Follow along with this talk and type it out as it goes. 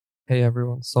Hey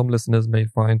everyone, some listeners may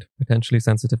find potentially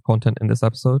sensitive content in this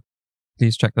episode.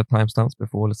 Please check the timestamps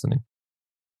before listening.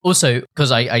 Also, because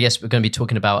I guess we're going to be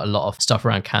talking about a lot of stuff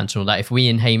around cancer and all that. If we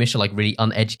and Hamish are like really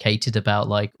uneducated about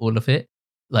like all of it,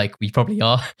 like we probably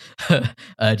are,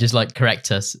 just like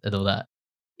correct us and all that.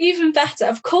 Even better.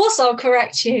 Of course I'll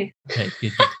correct you. Okay,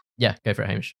 good. Yeah, go for it,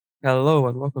 Hamish. Hello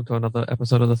and welcome to another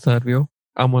episode of The Third Wheel.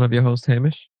 I'm one of your hosts,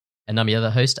 Hamish. And I'm the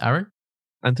other host, Aaron.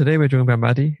 And today we're joined by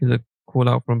Maddie, who's a call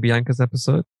out from Bianca's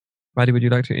episode. Maddie, would you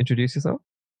like to introduce yourself?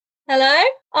 Hello,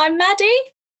 I'm Maddie.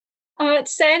 I want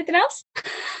to say anything else?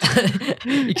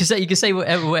 You can say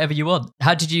whatever you want.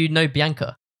 How did you know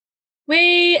Bianca?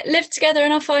 We lived together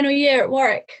in our final year at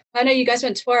Warwick. I know you guys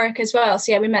went to Warwick as well,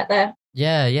 so yeah, we met there.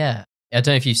 Yeah. I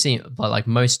don't know if you've seen it, but like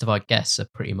most of our guests are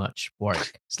pretty much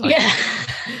Warwick. It's like,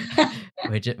 yeah.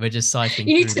 we're just cycling.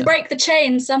 You need to break the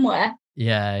chain somewhere.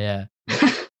 Yeah.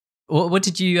 What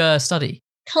did you study?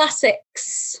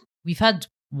 Classics. We've had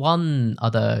one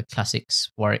other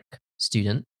classics Warwick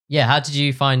student. Yeah, how did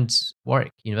you find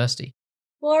Warwick University?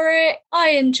 Warwick,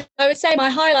 I would say my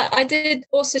highlight, I did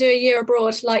also do a year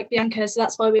abroad like Bianca, so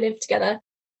that's why we lived together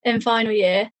in final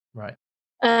year. Right.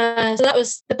 So that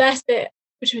was the best bit,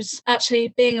 which was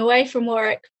actually being away from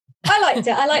Warwick. I liked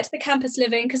it. I liked the campus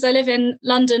living because I live in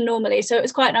London normally, so it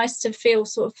was quite nice to feel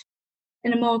sort of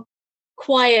in a more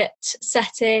quiet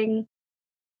setting,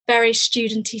 very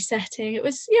studenty setting. It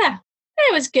was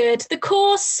good. The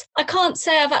course, I can't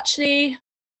say I've actually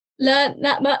learnt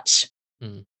that much.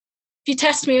 If you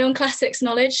test me on classics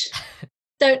knowledge,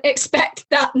 don't expect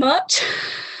that much.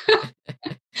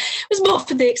 It was more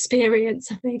for the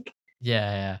experience, I think.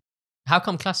 Yeah. How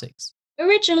come classics?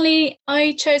 Originally,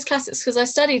 I chose classics because I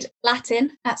studied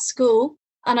Latin at school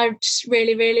and I just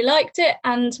really, really liked it.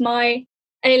 And my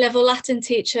A-level Latin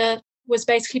teacher was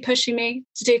basically pushing me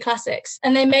to do classics.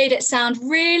 And they made it sound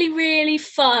really, really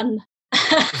fun.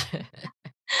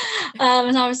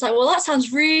 And I was like, well, that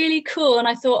sounds really cool. And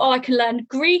I thought, I can learn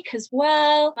Greek as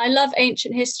well. I love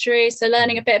ancient history. So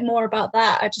learning a bit more about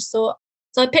that, I just thought,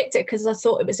 so I picked it because I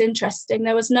thought it was interesting.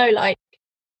 There was no like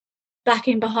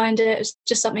backing behind it. It was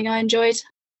just something I enjoyed.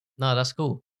 No, that's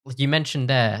cool. You mentioned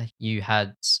there you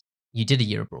did a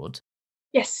year abroad.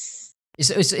 Yes.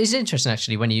 It's interesting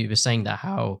actually when you were saying that,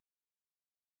 how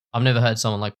I've never heard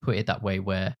someone like put it that way,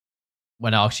 where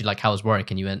when I asked you like how was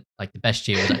Warwick and you went like the best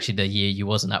year was actually the year you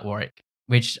wasn't at Warwick,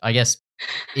 which I guess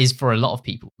is for a lot of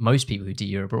people, most people who do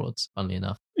year abroads, funnily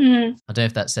enough. I don't know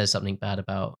if that says something bad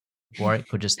about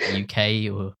Warwick or just the UK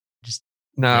or just...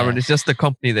 No, I mean, it's just the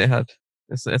company they had.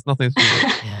 It's nothing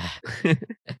to do.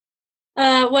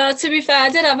 Well, to be fair, I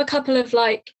did have a couple of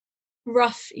like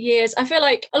rough years. I feel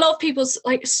like a lot of people's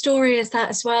like story is that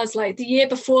as well, as like the year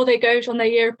before they go on their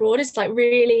year abroad is like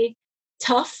really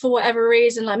tough for whatever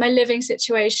reason. Like my living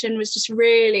situation was just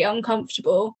really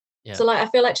uncomfortable. Yeah. So like I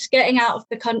feel like just getting out of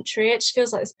the country, it just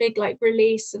feels like this big like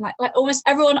release, and like almost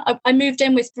everyone. I moved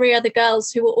in with 3 other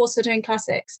girls who were also doing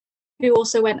classics, who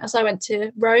also went as I went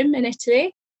to Rome in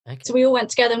Italy. Okay. So we all went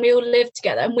together and we all lived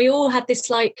together, and we all had this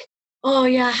like,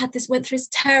 went through this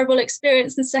terrible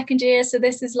experience in second year. So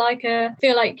this is like I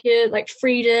feel like you're like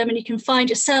freedom and you can find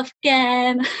yourself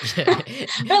again. I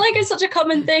feel like it's such a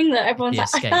common thing that everyone's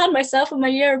like, I found myself on my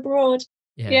year abroad.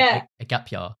 Yeah. A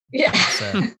gap year. Yeah.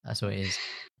 That's what it is.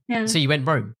 Yeah. So you went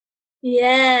Rome?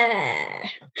 Yeah.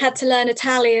 Had to learn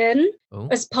Italian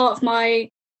as part of my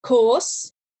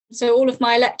course. So all of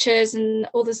my lectures and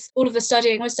all of the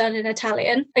studying was done in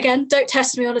Italian. Again, don't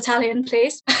test me on Italian,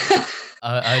 please.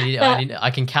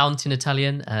 I can count in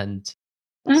Italian and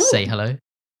say hello.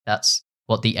 That's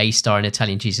what the A-star in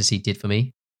Italian GCSE did for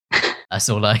me. That's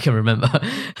all I can remember.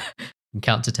 And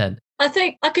count to 10. I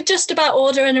think I could just about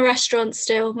order in a restaurant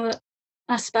still, but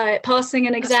that's about it. Passing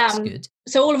an exam. That's good.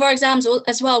 So all of our exams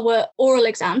as well were oral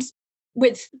exams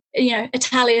with,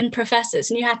 Italian professors,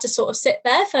 and you had to sort of sit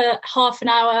there for half an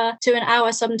hour to an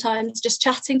hour sometimes just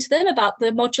chatting to them about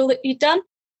the module that you'd done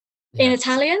in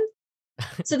Italian.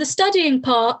 So the studying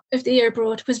part of the year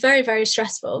abroad was very, very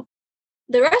stressful.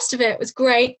 The rest of it was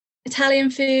great. Italian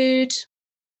food,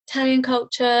 Italian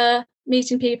culture,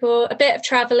 meeting people, a bit of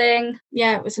traveling.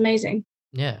 Yeah, it was amazing.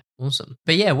 Yeah, awesome.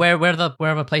 But yeah, where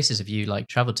other places have you like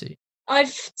traveled to?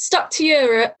 I've stuck to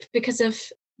Europe because of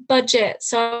budget,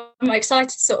 so I'm excited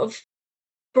to sort of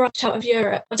branch out of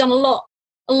Europe. I've done a lot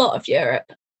of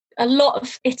Europe. A lot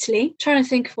of Italy. I'm trying to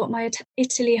think of what my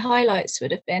Italy highlights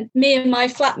would have been. Me and my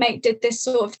flatmate did this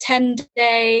sort of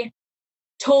 10-day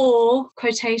tour,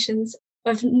 quotations,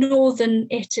 of northern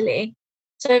Italy.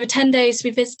 So over 10 days,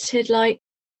 we visited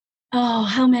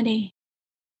how many?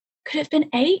 Could have been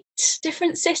 8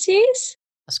 different cities.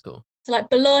 That's cool. So like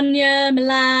Bologna,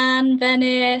 Milan,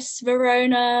 Venice,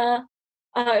 Verona.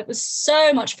 It was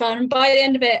so much fun. And by the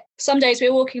end of it, some days we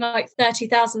were walking like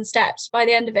 30,000 steps. By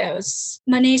the end of it,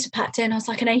 my knees were packed in. I was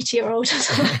like an 80-year-old. I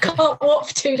was like, I can't walk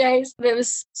for 2 days. It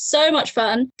was so much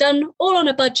fun. Done all on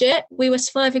a budget. We were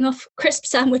surviving off crisp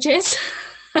sandwiches.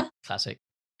 Classic.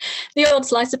 The odd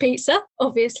slice of pizza,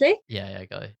 obviously. Yeah,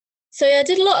 go. So yeah, I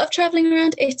did a lot of traveling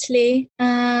around Italy.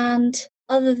 And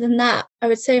other than that, I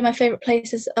would say my favorite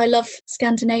places, I love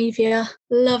Scandinavia.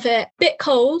 Love it. Bit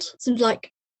cold. Some like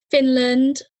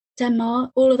Finland,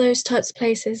 Denmark, all of those types of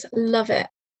places. Love it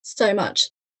so much.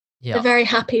 Yeah. They're very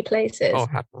happy places. Oh,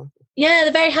 happy. Yeah,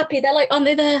 they're very happy. They're like, aren't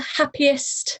they the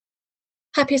happiest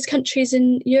countries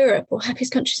in Europe or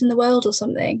happiest countries in the world or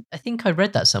something? I think I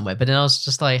read that somewhere, but then I was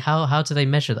just like, how do they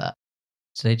measure that?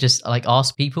 So they just like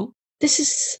ask people? This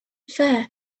is fair.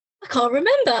 I can't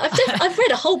remember. I've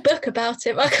read a whole book about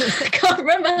it, but I can't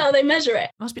remember how they measure it.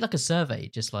 It must be like a survey,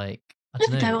 just like, I I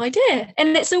don't have know. no idea.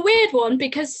 And it's a weird one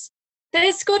because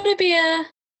there's got to be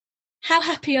how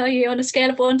happy are you on a scale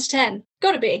of 1 to 10?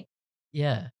 Got to be.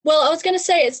 Yeah. Well, I was going to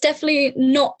say it's definitely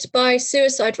not by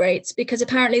suicide rates because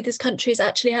apparently these countries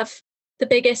actually have the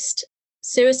biggest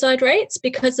suicide rates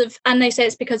and they say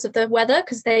it's because of the weather,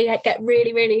 because they get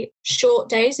really, really short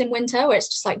days in winter where it's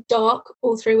just like dark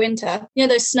all through winter. You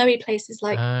know, those snowy places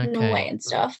like Norway and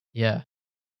stuff. Yeah.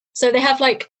 So they have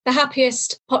like the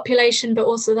happiest population, but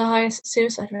also the highest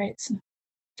suicide rates.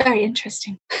 Very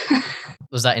interesting.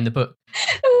 Was that in the book?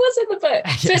 It was in the book.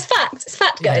 So it's fact. It's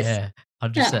fact, guys. Yeah,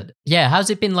 100%. Yeah, how's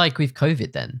it been like with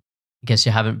COVID then? I guess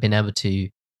you haven't been able to,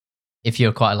 if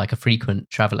you're quite like a frequent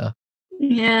traveller.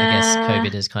 Yeah. I guess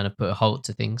COVID has kind of put a halt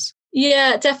to things.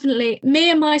 Yeah, definitely.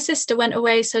 Me and my sister went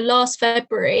away. So last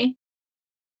February,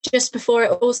 just before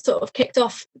it all sort of kicked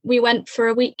off, we went for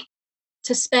a week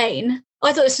to Spain.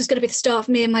 I thought this was going to be the start of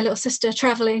me and my little sister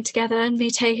travelling together and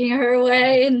me taking her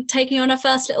away and taking on our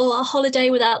first little holiday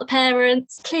without the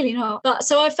parents. Clearly not. But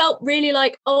so I felt really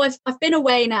like, I've been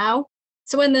away now.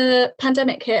 So when the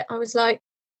pandemic hit, I was like,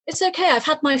 it's okay. I've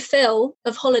had my fill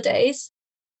of holidays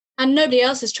and nobody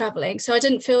else is travelling. So I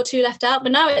didn't feel too left out.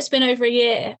 But now it's been over a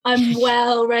year. I'm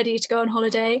well ready to go on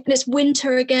holiday. And it's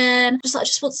winter again. I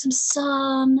just want some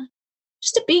sun,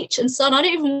 just a beach and sun. I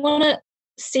don't even want to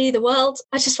see the world.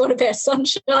 I just want a bit of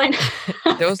sunshine.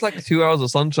 There was like 2 hours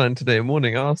of sunshine today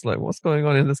morning. I was like, what's going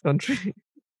on in this country?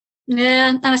 Yeah,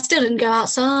 and I still didn't go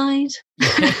outside.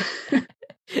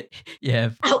 Yeah.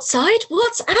 Outside?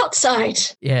 What's outside?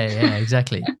 Yeah,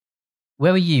 exactly.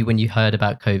 Where were you when you heard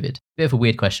about COVID? Bit of a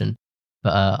weird question,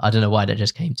 but I don't know why that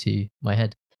just came to my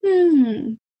head.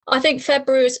 I think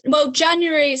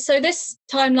January. So this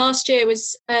time last year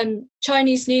was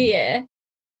Chinese New Year.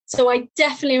 So I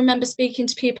definitely remember speaking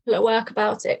to people at work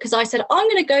about it because I said, I'm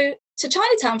going to go to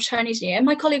Chinatown for Chinese New Year. And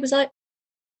my colleague was like,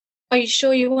 are you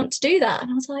sure you want to do that? And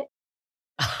I was like,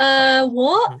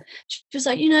 what? She was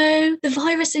like, the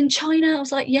virus in China. I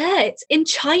was like, yeah, it's in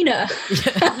China,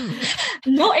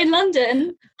 not in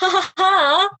London. Ha ha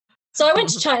ha. So I went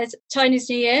to Chinese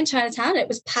New Year in Chinatown. It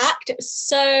was packed. It was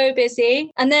so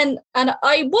busy. And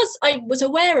I was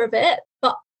aware of it,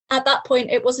 but at that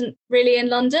point it wasn't really in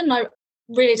London. I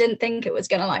really didn't think it was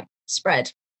going to like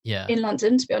spread in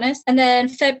London, to be honest. And then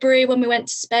February, when we went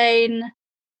to Spain,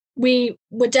 we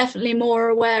were definitely more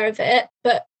aware of it,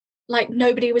 but like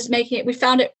nobody was making it. We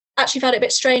found it a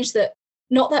bit strange that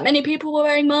not that many people were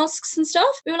wearing masks and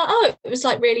stuff. We were like, oh, it was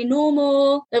like really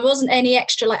normal. There wasn't any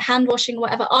extra like hand washing or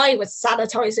whatever. I was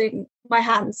sanitizing my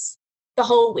hands the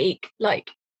whole week,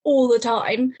 like all the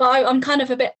time. But I'm kind of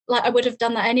a bit like I would have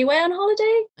done that anyway on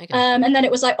holiday. Okay. And then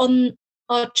it was like on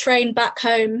our train back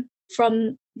home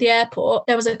from the airport,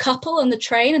 there was a couple on the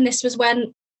train, and this was where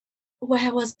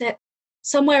was it?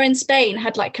 Somewhere in Spain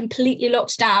had like completely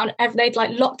locked down. They'd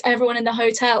like locked everyone in the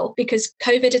hotel because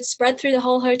COVID had spread through the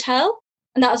whole hotel.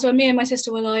 And that was when me and my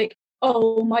sister were like,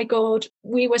 oh my God,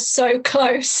 we were so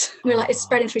close. We were like, it's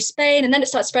spreading through Spain. And then it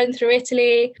started spreading through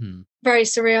Italy. Very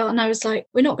surreal. And I was like,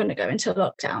 we're not going to go into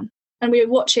lockdown. And we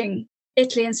were watching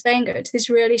Italy and Spain go to these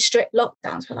really strict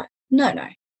lockdowns. We're like, no,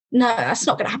 that's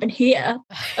not going to happen here.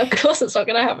 Of course it's not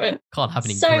going to happen. Can't happen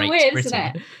in so Great weird,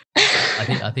 Britain.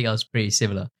 isn't it? I think I was pretty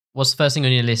similar. What's the first thing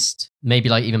on your list? Maybe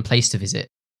like even place to visit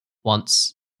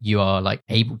once you are like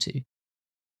able to.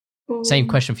 Ooh. Same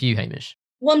question for you, Hamish.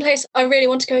 One place I really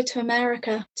want to go to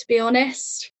America, to be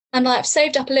honest. And like I've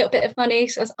saved up a little bit of money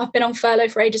because I've been on furlough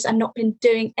for ages and not been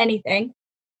doing anything.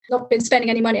 Not been spending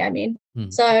any money, I mean.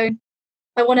 So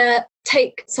I want to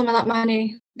take some of that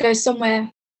money, go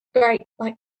somewhere great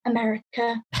like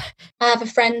America. I have a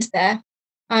friend there.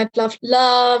 I'd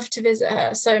love to visit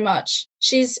her so much.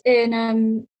 She's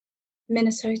in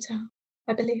Minnesota,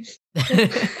 I believe.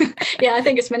 Yeah, I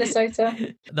think it's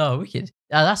Minnesota. No, wicked.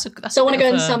 That's So I want to go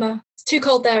in the the summer. It's too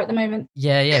cold there at the moment.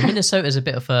 Yeah. Minnesota's a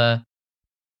bit of a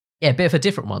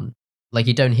different one. Like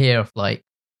you don't hear of like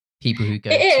people who go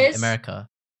It to is. America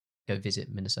go visit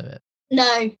Minnesota.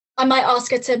 No, I might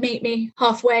ask her to meet me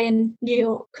halfway in New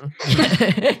York.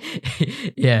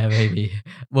 Yeah, maybe.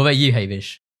 What about you,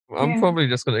 Hamish? I'm Yeah. probably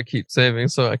just going to keep saving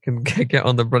so I can get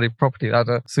on the bloody property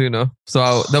ladder sooner.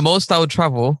 So the most I would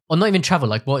travel, Or not even travel.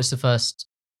 Like, what is the first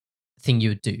thing you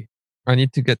would do? I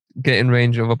need to get in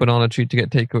range of a banana tree to get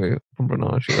takeaway from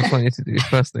banana tree. That's what I need to do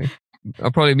first thing.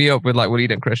 I'll probably meet up with like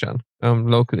Waleed and Krishan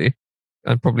locally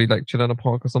and probably like chill in a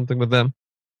park or something with them.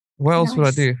 What else would I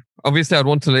Nice. do? Obviously, I'd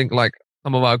want to link like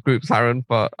some of our groups, Aaron,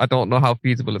 but I don't know how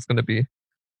feasible it's going to be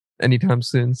anytime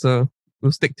soon. So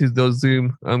we'll stick to those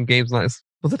Zoom games nights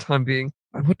for the time being.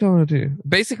 And what do I want to do?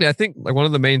 Basically, I think like one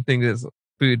of the main things is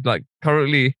food. Like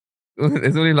currently,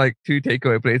 there's only like 2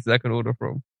 takeaway places I can order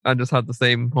from and just have the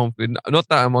same home food. Not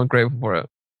that I'm ungrateful for it,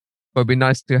 but it'd be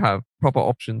nice to have proper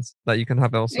options that you can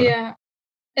have elsewhere. Yeah.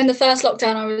 In the first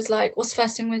lockdown, I was like, what's the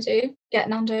first thing we do? Get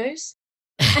Nando's.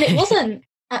 And it wasn't,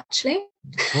 actually.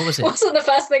 What was It it? wasn't the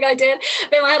first thing I did.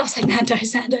 But in my head, I was like,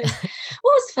 Nando's. What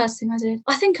was the first thing I did?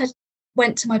 I think I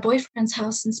went to my boyfriend's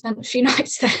house and spent a few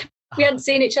nights there. We hadn't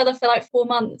seen each other for like 4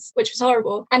 months, which was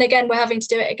horrible. And again, we're having to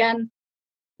do it again.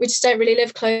 We just don't really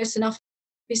live close enough.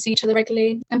 We see each other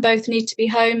regularly and both need to be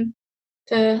home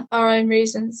for our own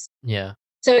reasons. Yeah.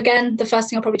 So again, the first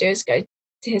thing I'll probably do is go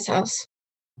to his house.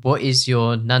 What is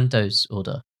your Nando's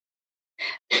order?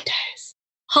 Nando's.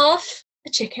 Half a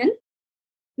chicken,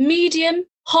 medium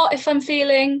hot if I'm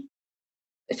feeling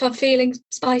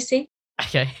spicy.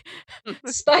 Okay.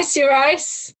 Spicy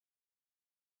rice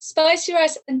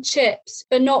and chips,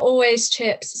 but not always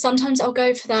chips. Sometimes I'll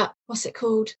go for that, what's it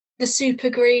called? The super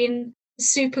grain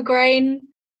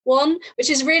one,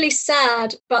 which is really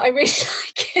sad, but I really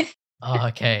like it. Oh,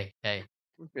 okay. Okay.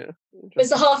 Yeah. It's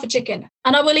a half a chicken,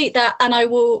 and I will eat that, and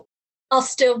I'll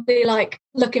still be like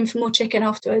looking for more chicken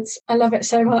afterwards. I love it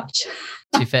so much.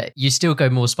 To be fair, you still go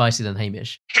more spicy than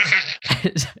Hamish.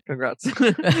 Congrats.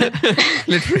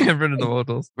 Literally everyone in the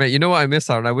models. Wait, you know what I miss,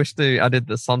 Aaron? I wish they added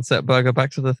the Sunset Burger back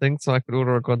to the thing so I could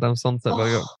order a goddamn Sunset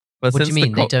Burger. But What do since you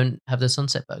mean? the They don't have the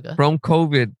Sunset Burger? from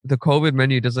COVID, the COVID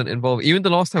menu doesn't involve, even the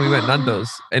last time we went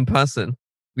Nando's in person,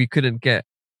 we couldn't get.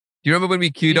 Do you remember when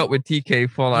we queued up with TK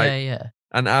for like yeah.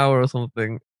 an hour or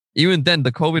something? Even then,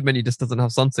 the COVID menu just doesn't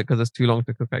have Sunset because it's too long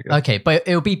to cook, I guess. Okay, but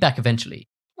it'll be back eventually.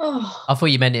 Oh, I thought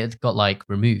you meant it got like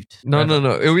removed. No.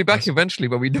 It'll be back Nice. eventually,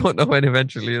 but we don't know when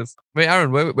eventually is. Wait,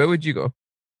 Aaron, where would you go?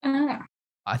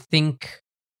 I think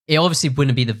it obviously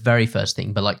wouldn't be the very first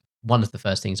thing, but like one of the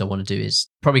first things I want to do is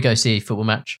probably go see a football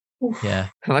match. oof. Yeah.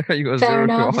 I like how you got Fair 0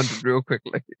 to enough. 100 real quick.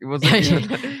 Like it wasn't even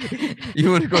like,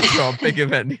 you would have got to a big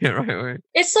event here right away.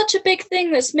 It's such a big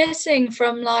thing that's missing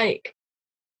from like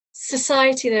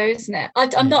society, though, isn't it?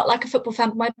 I'm not like a football fan,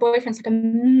 but my boyfriend's like a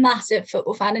massive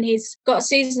football fan, and he's got a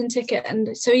season ticket,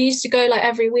 and so he used to go like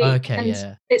every week. Okay, and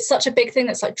yeah. it's such a big thing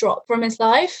that's like dropped from his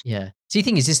life. Yeah. See, the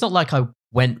thing is, it's not like I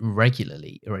went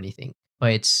regularly or anything,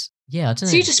 but it's, yeah, I don't know.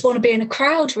 So you just want to be in a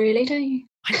crowd, really, don't you?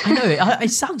 I know. It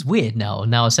sounds weird now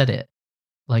I said it.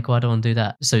 Like, why do I want to do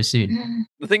that so soon?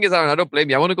 The thing is, Aaron, I don't blame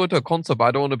you. I want to go to a concert, but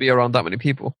I don't want to be around that many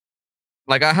people.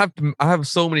 Like I have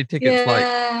so many tickets. Like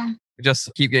Yeah.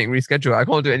 just keep getting rescheduled. I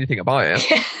can't do anything about it.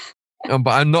 Yeah.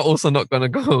 But I'm not going to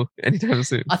go anytime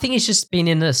soon. I think it's just been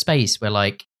in a space where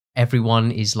like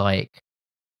everyone is like,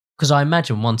 because I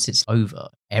imagine once it's over,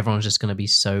 everyone's just going to be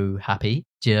so happy.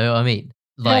 Do you know what I mean?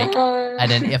 Like, and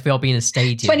then if we'll be in a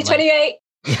stadium, like, 2028.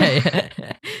 yeah.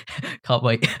 Can't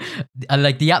wait. And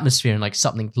like the atmosphere in like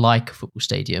something like a football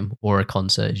stadium or a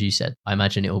concert, as you said, I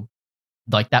imagine it'll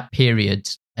like that period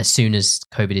as soon as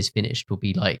COVID is finished will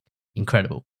be like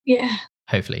incredible. Yeah.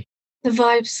 Hopefully. The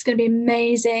vibes is going to be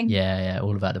amazing. Yeah,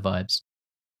 all about the vibes.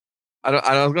 I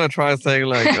was going to try saying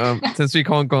like, since we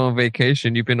can't go on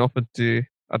vacation, you've been offered to,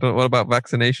 what about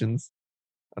vaccinations?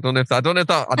 I don't know.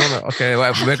 Okay,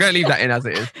 whatever. We're going to leave that in as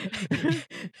it is.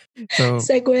 So,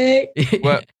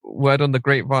 Segue. word on the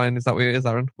grapevine, is that what it is,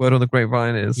 Aaron? Word on the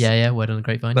grapevine is Yeah, word on the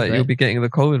grapevine. that you'll be getting the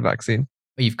COVID vaccine.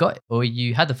 Oh, you've got it, or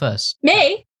you had the first.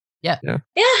 Me? Yeah. Yeah,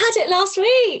 I had it last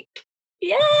week.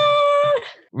 Yeah.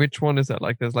 Which one is that?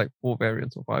 Like, there's like 4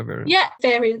 variants or 5 variants. Yeah,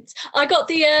 variants. I got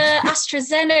the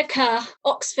AstraZeneca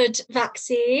Oxford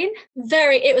vaccine.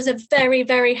 It was a very,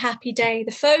 very happy day.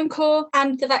 The phone call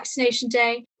and the vaccination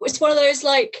day. It's one of those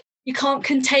like, you can't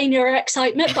contain your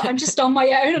excitement, but I'm just on my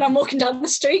own and I'm walking down the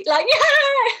street like,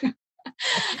 yeah.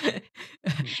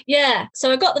 Yeah,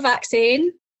 so I got the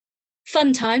vaccine.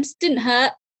 Fun times, didn't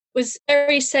hurt. was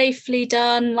very safely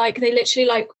done. Like they literally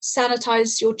like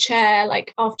sanitize your chair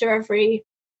like after every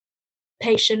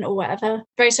patient or whatever.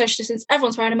 Very social distance.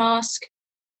 Everyone's wearing a mask.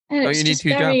 And Don't it's you need just 2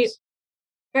 very, jabs?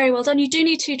 very well done. You do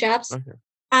need 2 jabs. Okay.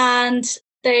 And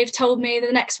they've told me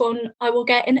the next one I will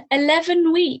get in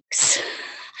 11 weeks,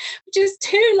 which is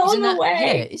too long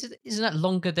away. Yeah, isn't that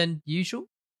longer than usual?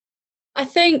 I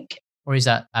think. Or is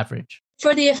that average?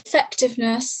 For the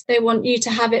effectiveness, they want you to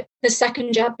have it, the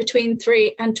second jab, between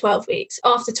 3 and 12 weeks.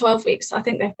 After 12 weeks, I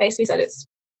think they've basically said it's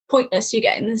pointless you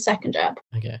getting the second jab.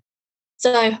 Okay.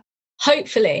 So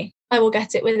hopefully I will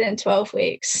get it within 12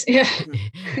 weeks. Yeah.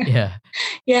 Yeah.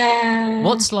 Yeah.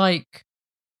 What's like,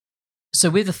 so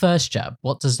with the first jab,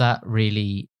 what does that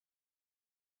really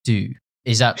do?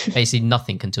 Is that basically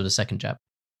nothing until the second jab?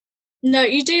 No,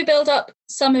 you do build up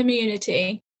some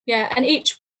immunity. Yeah. And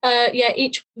each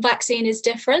vaccine is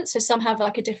different. So some have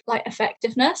like a different like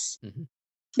effectiveness. Mm-hmm.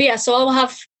 But yeah, so I will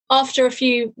have, after a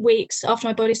few weeks, after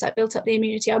my body's like built up the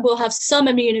immunity, I will have some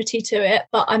immunity to it,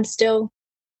 but I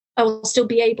will still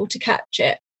be able to catch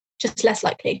it, just less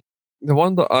likely. The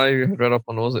one that I had read up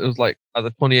on was it was like at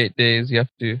the 28 days you have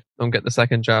to get the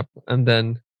second jab, and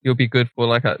then you'll be good for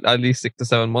like at least 6 to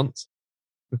 7 months,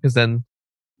 because then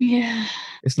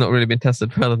it's not really been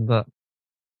tested further than that.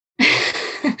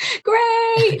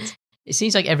 Great. It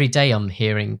seems like every day I'm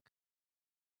hearing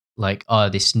like, oh,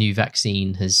 this new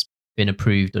vaccine has been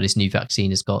approved, or this new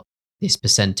vaccine has got this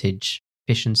percentage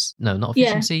efficiency. No, not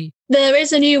efficiency. Yeah. There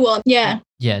is a new one. Yeah.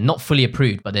 Yeah, not fully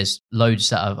approved, but there's loads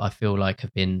that I feel like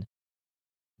have been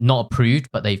not approved,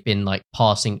 but they've been like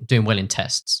doing well in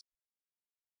tests.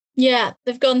 Yeah,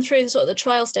 they've gone through sort of the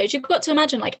trial stage. You've got to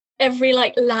imagine like every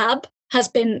like lab has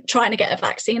been trying to get a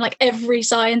vaccine. Like every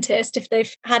scientist, if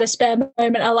they've had a spare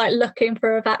moment, are like looking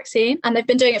for a vaccine, and they've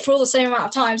been doing it for all the same amount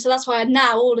of time. So that's why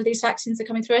now all of these vaccines are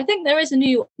coming through. I think there is a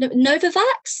new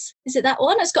Novavax. Is it that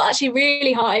one? It's got actually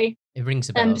really high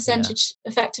percentage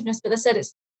effectiveness, but they said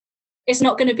it's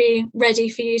not going to be ready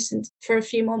for use for a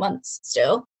few more months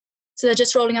still. So they're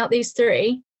just rolling out these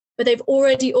 3, but they've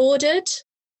already ordered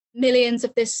millions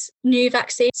of this new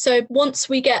vaccine. So once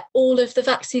we get all of the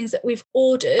vaccines that we've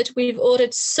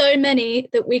ordered so many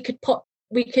that we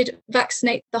could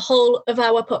vaccinate the whole of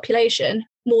our population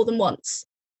more than once.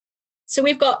 So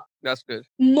we've got that's good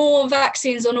more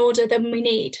vaccines on order than we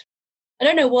need. I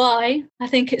don't know why. I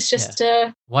think it's just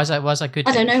why is that good?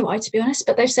 I don't know why, to be honest,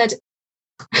 but they've said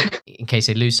in case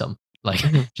they lose some, like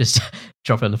just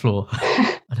drop it on the floor.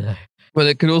 I don't know. But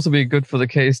it could also be good for the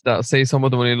case that, say, some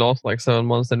of them only lost like 7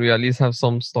 months, then we at least have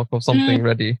some stock of something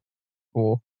ready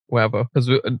for wherever.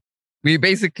 Because we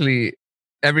basically,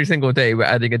 every single day, we're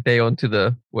adding a day onto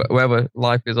the wherever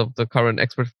life is of the current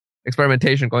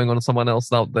experimentation going on someone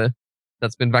else out there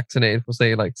that's been vaccinated for,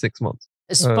 say, like 6 months.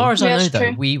 As far as I know,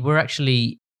 though, we were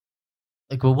actually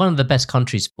we're one of the best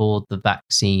countries for the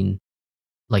vaccine,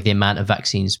 like the amount of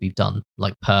vaccines we've done,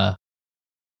 like per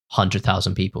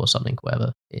 100,000 people or something,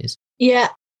 whatever it is. Yeah.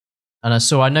 And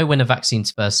I know when the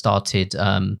vaccines first started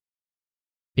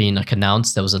being like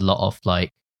announced, there was a lot of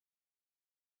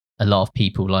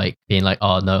people like being like,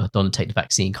 oh no, I don't want to take the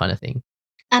vaccine kind of thing.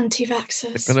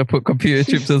 Anti-vaxxers. They're going to put computer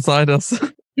chips inside us.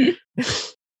 But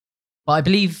I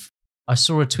believe I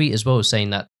saw a tweet as well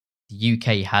saying that the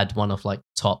UK had one of like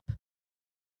top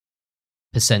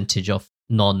percentage of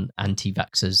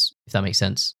non-anti-vaxxers, if that makes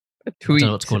sense. A tweet, I don't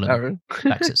know what to call them. Aaron.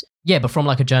 Vaxxers. Yeah, but from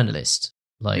like a journalist.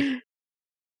 Like,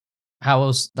 how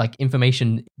else, like,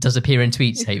 information does appear in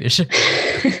tweets, Hamish?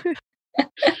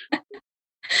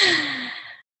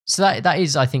 So that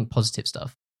is, I think, positive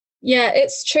stuff. Yeah,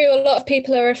 it's true. A lot of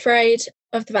people are afraid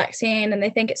of the vaccine and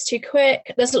they think it's too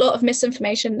quick. There's a lot of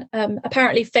misinformation.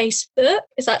 Apparently, Facebook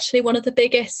is actually one of the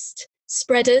biggest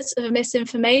spreaders of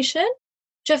misinformation,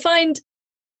 which I find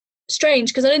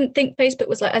strange because I didn't think Facebook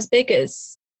was like as big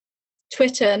as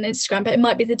Twitter and Instagram, but it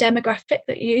might be the demographic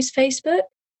that use Facebook.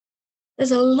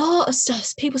 There's a lot of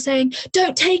stuff, people saying,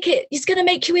 don't take it, it's going to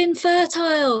make you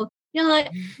infertile. You're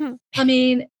like, I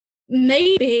mean,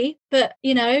 maybe, but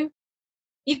you know,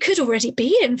 you could already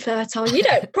be infertile. You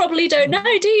probably don't know,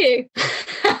 do you?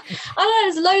 I know,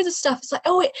 there's loads of stuff. It's like,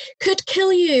 oh, it could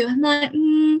kill you. I'm like,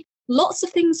 lots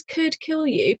of things could kill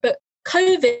you, but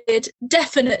COVID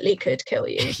definitely could kill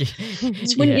you.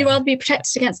 So wouldn't you rather be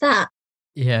protected against that?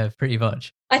 Yeah, pretty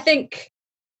much. I think,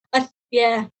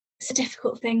 it's a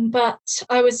difficult thing, but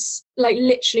I was like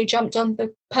literally jumped on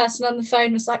the person on the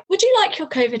phone, was like, would you like your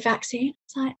COVID vaccine?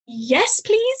 I was like, yes,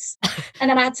 please. And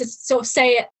then I had to sort of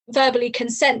say it verbally,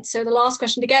 consent. So the last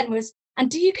question again was, and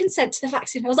do you consent to the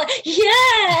vaccine? I was like,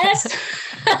 yes,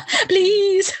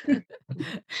 please.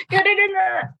 Get it in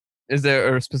there. Is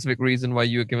there a specific reason why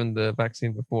you were given the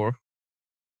vaccine before?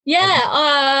 Yeah,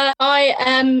 I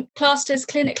am classed as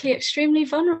clinically extremely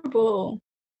vulnerable.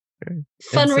 Okay.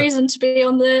 Fun reason to be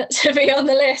on the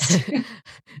list.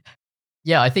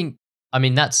 Yeah, I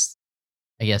mean that's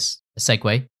I guess a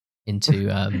segue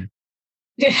into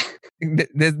Yeah.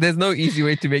 There's no easy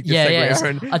way to make this segue,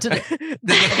 Aaron. I don't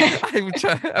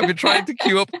know. I've been trying to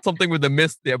queue up something with a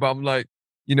mist there, but I'm like,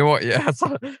 you know what? Yeah,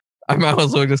 so I might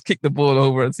as well just kick the ball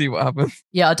over and see what happens.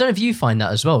 Yeah, I don't know if you find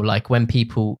that as well. Like when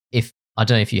people, I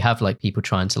don't know if you have like people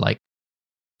trying to like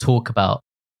talk about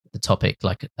the topic,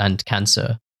 like and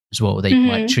cancer as well. They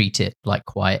might treat it like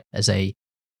quite as I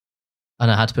don't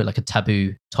know how to put it, like a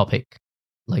taboo topic,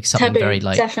 like something very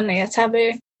like definitely a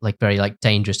taboo, like very like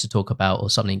dangerous to talk about, or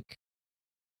something.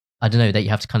 I don't know, that you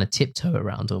have to kind of tiptoe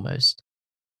around almost.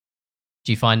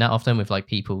 Do you find that often with like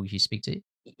people you speak to?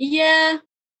 Yeah,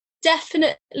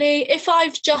 definitely. If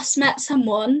I've just met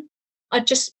someone, I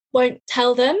just won't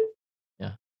tell them.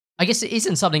 Yeah, I guess it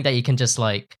isn't something that you can just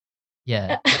like,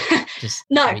 just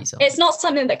no, it's not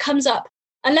something that comes up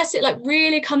unless it like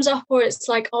really comes up, or it's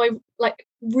like, oh, I like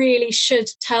really should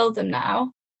tell them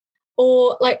now.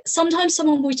 Or like sometimes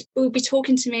someone will be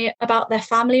talking to me about their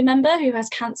family member who has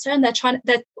cancer, and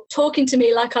they're talking to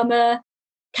me like I'm a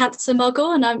cancer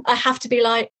muggle, and I have to be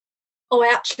like, oh,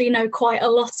 I actually know quite a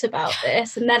lot about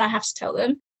this, and then I have to tell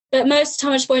them. But most of the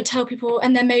time I just won't tell people,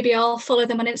 and then maybe I'll follow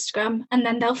them on Instagram, and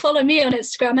then they'll follow me on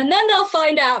Instagram, and then they'll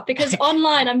find out, because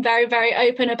online I'm very, very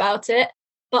open about it.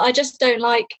 But I just don't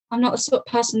I'm not the sort of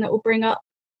person that will bring up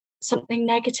something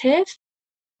negative.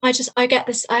 I get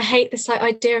this, I hate this like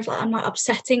idea of like, I'm like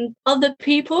upsetting other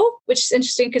people, which is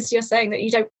interesting because you're saying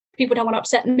that people don't want to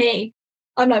upset me.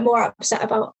 I'm like more upset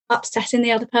about upsetting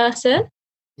the other person.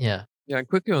 Yeah. Yeah, and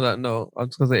quickly on that note, I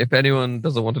was going to say, if anyone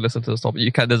doesn't want to listen to this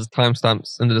topic, there's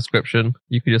timestamps in the description.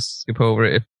 You could just skip over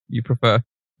it if you prefer,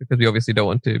 because we obviously don't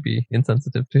want to be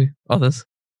insensitive to others.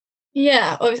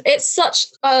 Yeah, it's such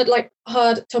a like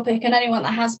hard topic, and anyone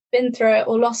that has been through it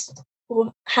or lost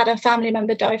or had a family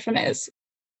member die from it is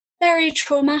very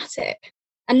traumatic,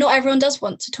 and not everyone does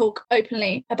want to talk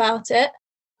openly about it.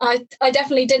 I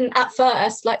definitely didn't at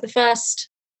first. Like the first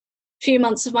few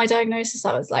months of my diagnosis,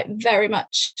 I was like very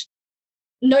much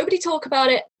nobody talk about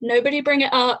it, nobody bring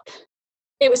it up.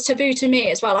 It was taboo to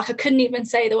me as well. Like I couldn't even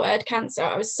say the word cancer.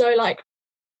 I was so like,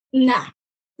 nah,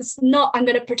 it's not. I'm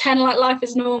going to pretend like life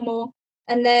is normal.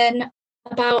 And then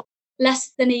about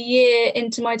less than a year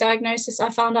into my diagnosis, I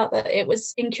found out that it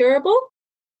was incurable.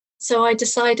 So I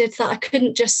decided that I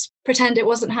couldn't just pretend it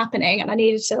wasn't happening, and I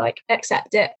needed to like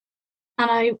accept it. And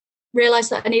I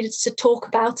realized that I needed to talk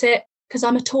about it because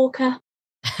I'm a talker.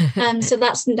 So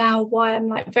that's now why I'm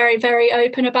like very, very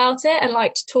open about it and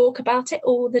like to talk about it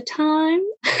all the time.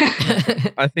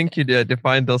 I think you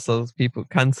defined us as people,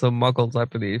 cancer muggles, I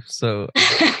believe. So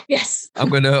yes.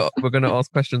 We're gonna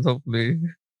ask questions, hopefully.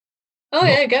 Oh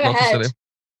yeah, go ahead.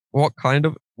 What kind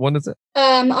of one is it?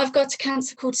 I've got a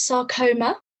cancer called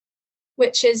sarcoma,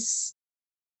 which is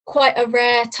quite a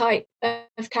rare type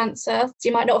of cancer. So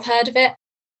you might not have heard of it,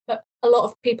 but a lot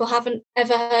of people haven't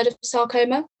ever heard of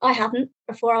sarcoma. I hadn't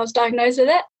before I was diagnosed with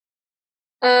it.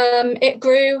 It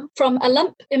grew from a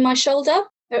lump in my shoulder.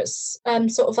 It was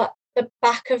sort of at the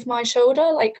back of my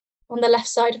shoulder, like on the left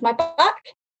side of my back.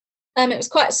 It was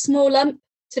quite a small lump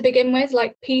to begin with,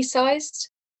 like pea-sized.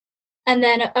 And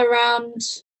then around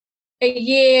a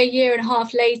year and a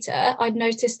half later, I'd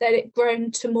noticed that it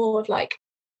grown to more of like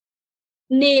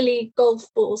nearly golf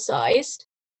ball sized.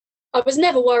 I was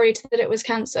never worried that it was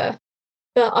cancer,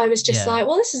 but I was just like,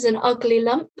 well, this is an ugly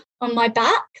lump on my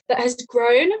back that has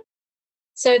grown.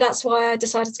 So that's why I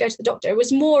decided to go to the doctor. It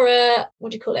was more a,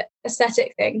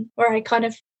 aesthetic thing, where I kind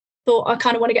of thought I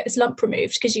kind of want to get this lump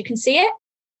removed because you can see it,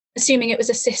 assuming it was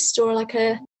a cyst or like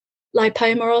a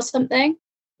lipoma or something.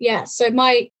 Yeah, so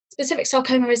my specific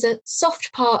sarcoma is a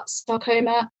soft part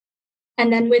sarcoma,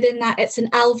 and then within that it's an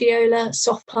alveolar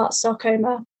soft part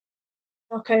sarcoma.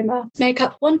 Sarcoma make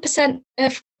up 1%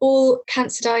 of all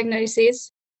cancer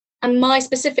diagnoses, and my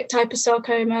specific type of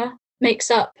sarcoma makes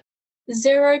up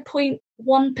 0.1%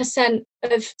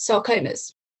 of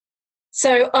sarcomas.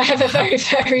 So I have a very,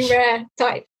 very rare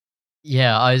type.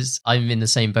 Yeah, I'm in the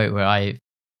same boat where I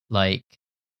like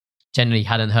generally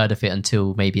hadn't heard of it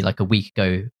until maybe like a week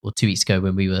ago or 2 weeks ago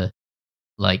when we were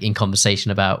like in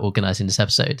conversation about organizing this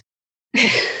episode.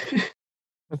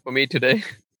 For me today.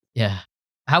 Yeah.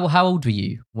 How old were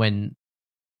you when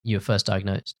you were first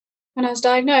diagnosed? When I was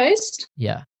diagnosed?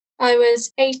 Yeah. I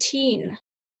was 18. It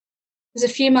was a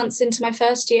few months into my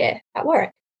first year at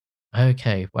work.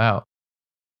 Okay, wow.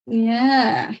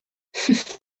 Yeah.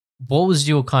 What was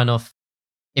your kind of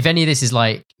if any of this is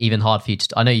like even hard for you to,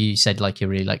 I know you said like you're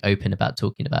really like open about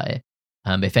talking about it.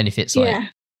 If any of it's like,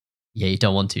 you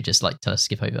don't want to, just like tell us,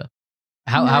 skip over.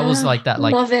 How was like that?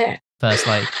 Like, love it. First,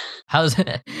 like, how's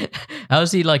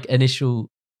the like initial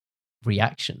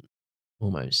reaction?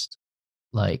 Almost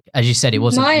like, as you said, it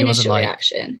wasn't my it initial wasn't like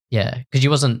reaction. Yeah, because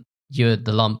you're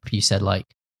the lump. You said like,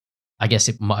 I guess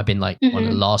it might have been like one of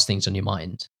the last things on your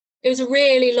mind. It was a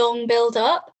really long build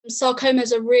up.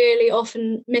 Sarcomas are really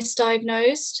often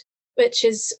misdiagnosed, which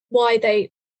is why they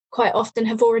quite often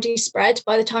have already spread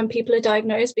by the time people are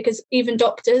diagnosed, because even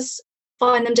doctors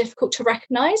find them difficult to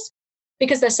recognize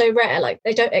because they're so rare. Like,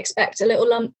 they don't expect a little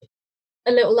lump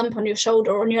on your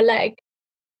shoulder or on your leg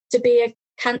to be a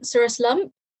cancerous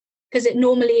lump, because it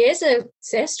normally is a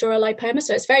cyst or a lipoma,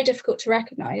 so it's very difficult to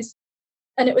recognize.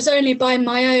 And it was only by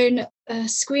my own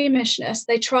squeamishness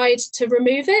they tried to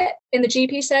remove it in the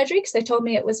GP surgery, because they told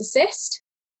me it was a cyst.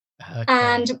 Okay.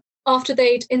 And after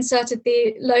they'd inserted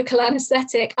the local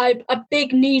anaesthetic, I'm a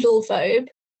big needle phobe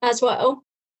as well.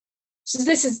 So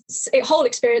whole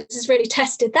experience has really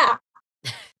tested that.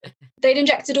 They'd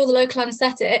injected all the local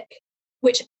anaesthetic,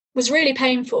 which was really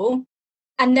painful.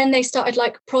 And then they started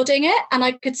like prodding it, and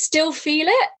I could still feel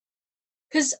it.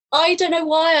 Because I don't know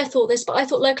why I thought this, but I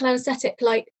thought local anaesthetic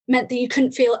like meant that you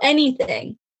couldn't feel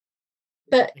anything.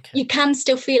 But you can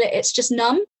still feel it. It's just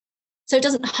numb. So it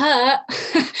doesn't hurt,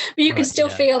 but you can still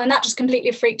feel. And that just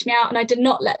completely freaked me out. And I didn't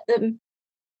let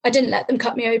them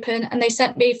cut me open. And they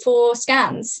sent me for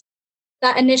scans.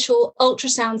 That initial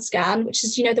ultrasound scan, which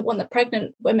is, the one that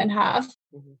pregnant women have.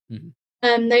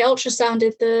 Mm-hmm. They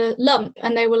ultrasounded the lump,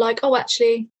 and they were like, oh,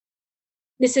 actually,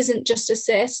 this isn't just a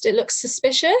cyst. It looks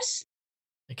suspicious.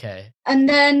 Okay. And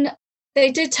then they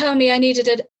did tell me I needed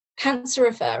a cancer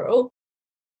referral,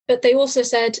 but they also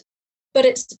said, but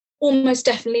it's almost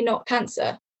definitely not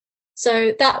cancer.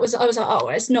 So I was like, oh,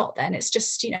 it's not then. It's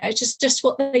just, just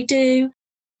what they do.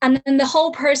 And then the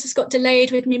whole process got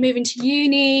delayed with me moving to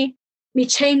uni, me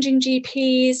changing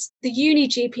GPs. The uni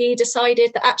GP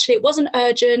decided that actually it wasn't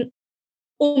urgent,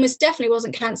 almost definitely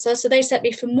wasn't cancer. So they sent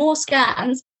me for more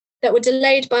scans that were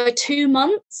delayed by 2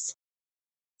 months.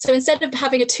 So instead of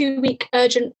having a 2-week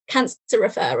urgent cancer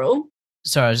referral.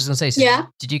 Sorry, I was just going to say,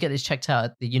 did you get this checked out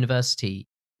at the university,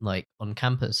 like on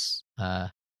campus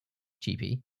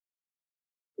GP?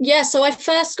 Yeah, so I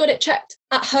first got it checked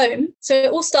at home. So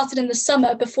it all started in the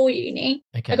summer before uni.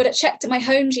 Okay. I got it checked at my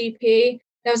home GP.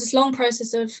 There was this long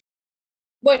process of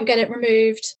won't get it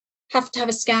removed, have to have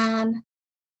a scan.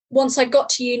 Once I got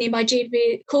to uni, my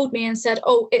GP called me and said,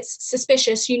 oh, it's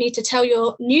suspicious. You need to tell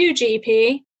your new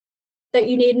GP that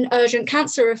you need an urgent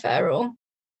cancer referral.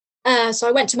 So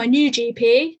I went to my new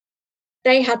GP.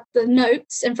 They had the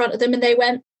notes in front of them and they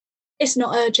went, it's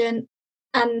not urgent,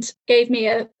 and gave me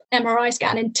a MRI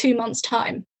scan in 2 months'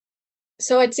 time.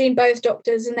 So I'd seen both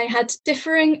doctors and they had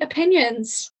differing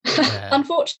opinions,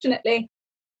 unfortunately.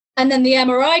 And then the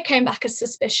MRI came back as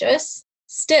suspicious.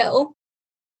 Still,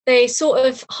 they sort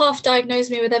of half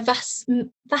diagnosed me with a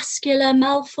vascular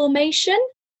malformation.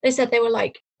 They said they were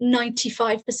like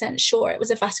 95% sure it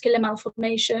was a vascular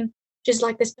malformation, which is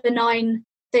like this benign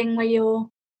thing where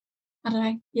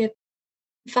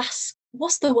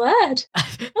what's the word?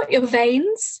 Not your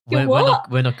veins. Your what?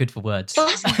 We're not good for words.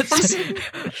 Especially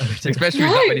with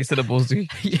that many syllables.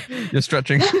 You're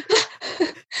stretching.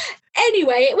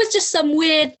 Anyway, it was just some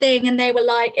weird thing, and they were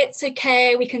like, it's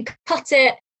okay, we can cut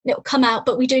it, and it'll come out,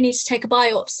 but we do need to take a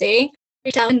biopsy.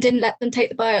 And didn't let them take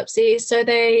the biopsy, so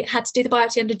they had to do the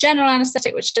biopsy under general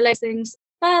anaesthetic, which delays things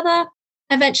further.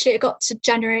 Eventually it got to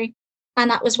January, and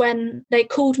that was when they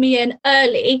called me in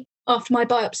early after my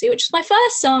biopsy, which was my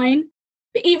first sign.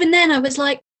 But even then I was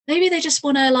like, maybe they just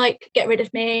want to like get rid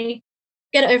of me,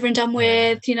 get it over and done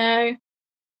with,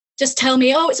 just tell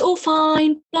me, oh, it's all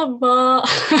fine, blah blah blah.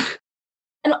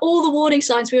 And all the warning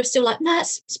signs, we were still like, no,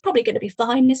 it's probably going to be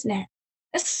fine, isn't it?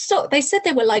 So they said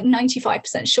they were like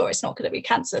 95% sure it's not going to be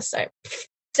cancer, so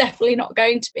definitely not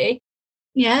going to be.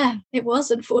 Yeah, it was,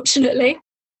 unfortunately.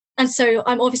 And so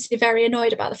I'm obviously very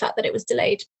annoyed about the fact that it was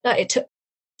delayed, that it took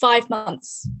 5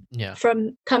 months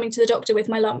from coming to the doctor with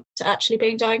my lump to actually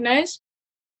being diagnosed.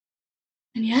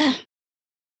 And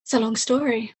it's a long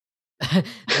story.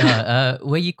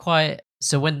 Were you quite,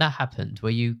 so when that happened, were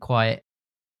you quite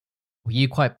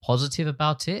positive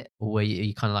about it, or were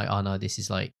you kind of like, oh no, this is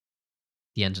like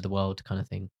the end of the world kind of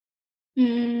thing?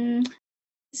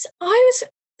 So I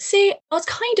was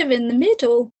kind of in the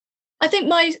middle. I think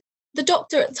the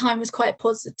doctor at the time was quite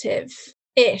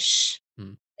positive-ish.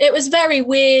 It was very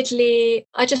weirdly,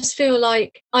 I just feel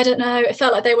like, I don't know, it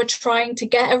felt like they were trying to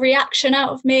get a reaction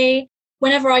out of me.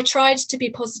 Whenever I tried to be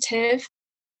positive,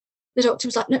 the doctor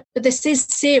was like, no, but this is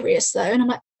serious though. And I'm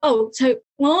like, oh, so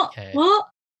what? Okay. What?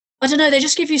 I don't know. They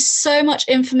just give you so much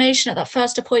information at that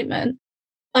first appointment.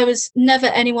 I was never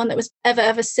anyone that was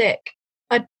ever sick.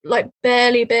 I'd like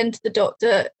barely been to the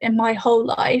doctor in my whole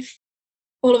life.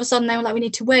 All of a sudden they were like, we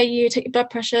need to weigh you, take your blood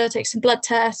pressure, take some blood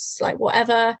tests, like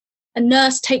whatever. A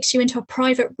nurse takes you into a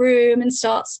private room and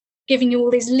starts giving you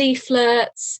all these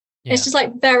leaflets. Yeah. It's just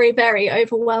like very, very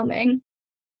overwhelming.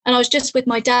 And I was just with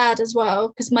my dad as well,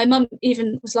 because my mum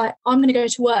even was like, I'm going to go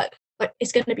to work, but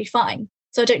it's going to be fine.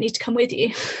 So I don't need to come with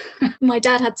you. My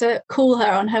dad had to call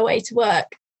her on her way to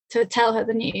work to tell her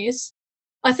the news.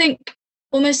 I think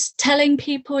almost telling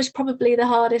people is probably the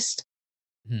hardest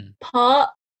part.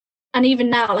 And even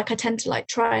now, like I tend to like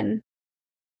try and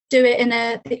do it in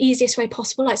the easiest way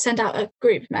possible, like send out a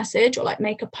group message or like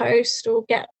make a post or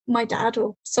get my dad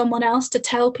or someone else to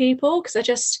tell people,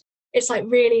 because it's like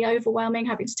really overwhelming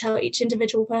having to tell each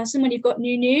individual person when you've got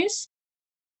new news.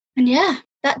 And yeah,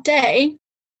 that day,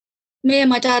 me and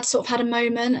my dad sort of had a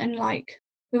moment and like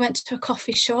we went to a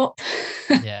coffee shop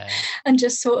and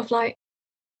just sort of like,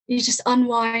 you just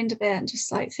unwind a bit and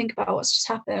just like think about what's just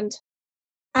happened.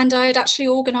 And I had actually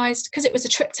organised, because it was a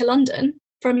trip to London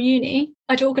from uni,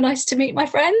 I'd organised to meet my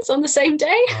friends on the same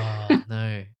day. Oh,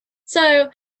 no. So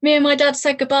me and my dad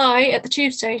said goodbye at the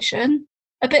tube station,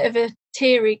 a bit of a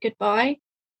teary goodbye,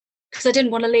 because I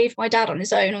didn't want to leave my dad on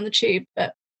his own on the tube.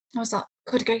 But I was like,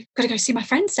 gotta go see my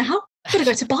friends now. Gotta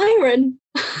go to Byron.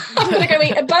 I'm gonna go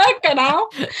eat a burger now.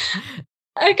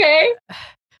 Okay.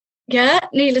 Yeah,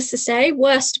 needless to say,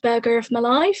 worst burger of my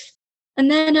life. And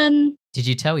then did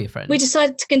you tell your friends? We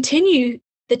decided to continue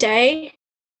the day.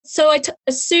 So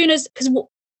as soon as, because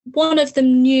one of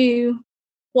them knew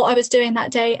what I was doing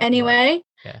that day anyway. Right.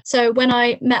 Yeah. So when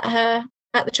I met her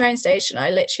at the train station,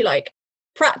 I literally like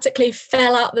practically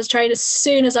fell out of the train as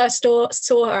soon as I saw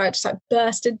her. I just like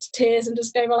burst into tears and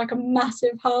just gave her like a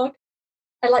massive hug.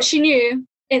 And like she knew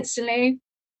instantly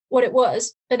what it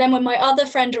was. But then when my other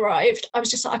friend arrived, I was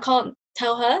just like, I can't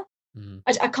tell her.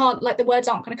 I can't, like the words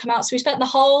aren't going to come out. So we spent the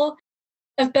whole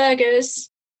of burgers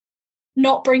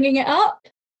not bringing it up.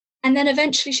 And then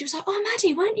eventually she was like, oh,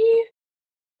 Maddie, weren't you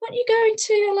going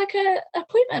to like a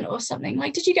appointment or something?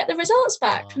 Like, did you get the results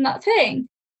back from that thing?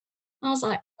 I was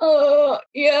like, oh,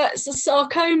 yeah, it's a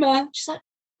sarcoma. She's like,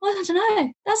 well, I don't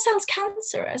know. That sounds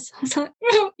cancerous. I was like,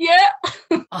 yeah.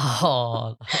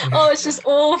 Oh, it's just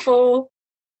awful.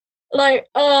 Like,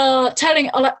 telling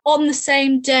like on the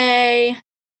same day,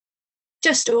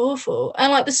 just awful.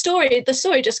 And like the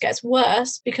story just gets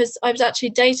worse, because I was actually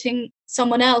dating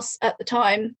someone else at the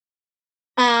time,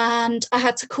 and I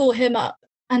had to call him up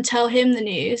and tell him the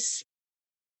news.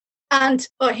 And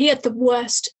he had the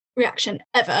worst reaction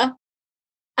ever.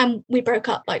 And we broke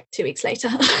up like 2 weeks later.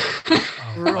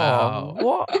 Wow.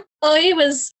 What? Oh, he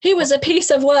was a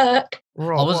piece of work. I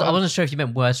wasn't sure if you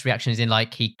meant worst reactions in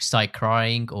like he started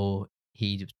crying or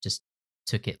he just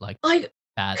took it like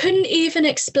bad. Couldn't even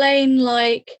explain,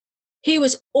 like he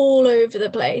was all over the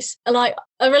place. Like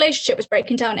a relationship was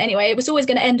breaking down anyway. It was always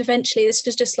going to end eventually. This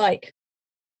was just like,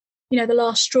 the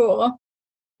last straw.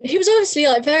 He was obviously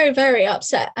like very, very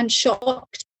upset and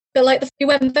shocked. But like he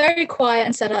went very quiet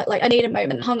and said, like, I need a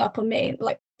moment, hung up on me,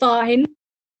 like, fine.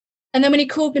 And then when he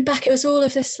called me back, it was all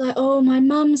of this like, oh, my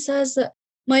mum says that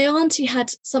my auntie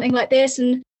had something like this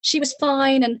and she was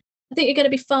fine and I think you're going to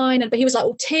be fine. But he was like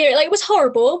all teary, like it was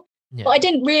horrible. Yeah. But I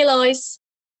didn't realise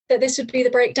that this would be the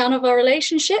breakdown of our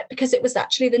relationship, because it was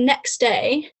actually the next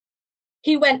day.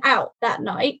 He went out that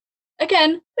night.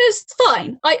 Again, it was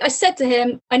fine. I said to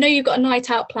him, I know you've got a night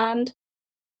out planned.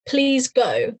 Please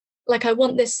go. Like, I don't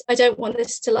want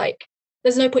this to like,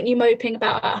 there's no point in you moping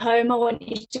about at home. I want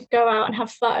you to go out and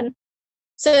have fun.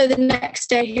 So the next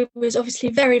day he was obviously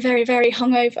very, very, very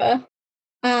hungover.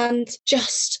 And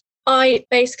I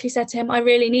basically said to him, I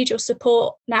really need your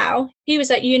support now. He was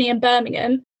at uni in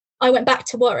Birmingham. I went back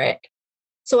to Warwick.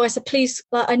 So I said, please,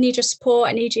 I need your support.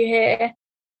 I need you here.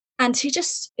 And he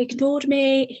just ignored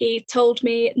me. He told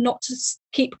me not to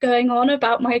keep going on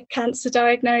about my cancer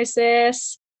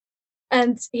diagnosis.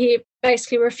 And he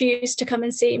basically refused to come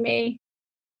and see me.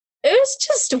 It was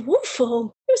just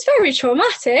awful. It was very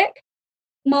traumatic.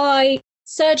 My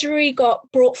surgery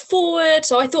got brought forward.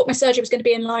 So I thought my surgery was going to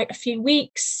be in like a few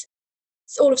weeks.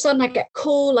 So all of a sudden I get a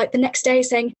call like the next day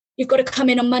saying, you've got to come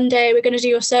in on Monday. We're going to do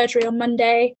your surgery on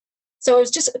Monday. So it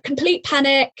was just a complete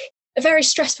panic, a very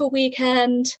stressful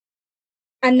weekend.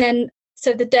 And then,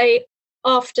 so the day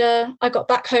after I got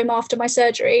back home after my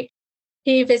surgery,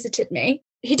 he visited me.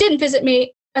 He didn't visit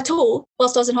me at all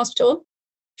whilst I was in hospital.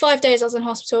 5 days I was in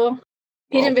hospital.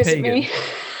 He didn't visit me.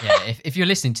 Yeah, if you're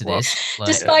listening to this, like,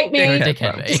 despite me, you're a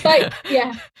dickhead, mate. despite,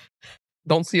 yeah,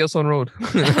 Don't see us on road.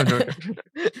 I'm joking.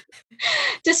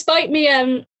 Despite me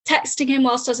texting him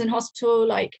whilst I was in hospital,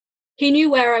 like he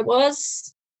knew where I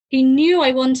was. He knew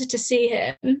I wanted to see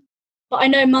him. But I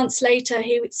know months later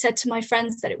he said to my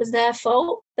friends that it was their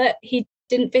fault that he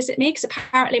didn't visit me, because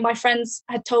apparently my friends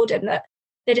had told him that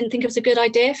they didn't think it was a good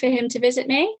idea for him to visit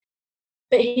me.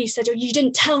 But he said, "Oh, you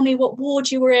didn't tell me what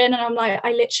ward you were in." And I'm like,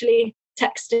 I literally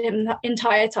texted him the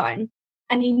entire time,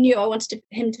 and he knew I wanted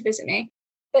him to visit me.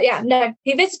 But yeah, no,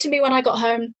 he visited me when I got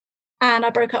home, and I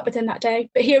broke up with him that day.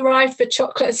 But he arrived with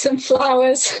chocolates and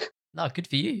flowers. No, good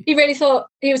for you. He really thought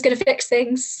he was going to fix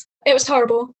things. It was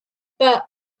horrible. But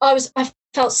I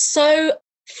felt so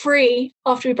free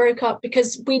after we broke up,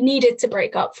 because we needed to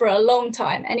break up for a long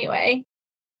time anyway.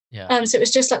 Yeah. So it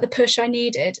was just like the push I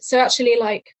needed. So actually,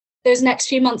 like, those next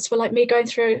few months were like me going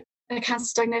through a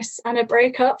cancer diagnosis and a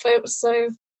breakup. It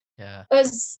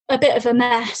was a bit of a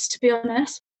mess, to be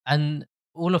honest. And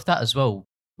all of that as well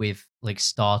with like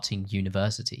starting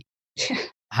university. Yeah.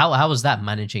 How was that,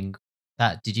 managing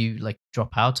that? Did you like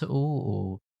drop out at all,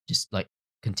 or just like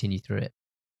continue through it?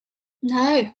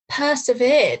 No,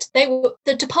 persevered.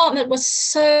 The department was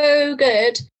so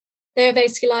good. They were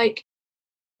basically like,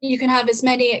 you can have as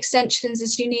many extensions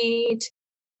as you need.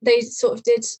 They sort of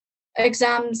did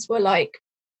exams were like,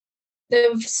 they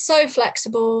were so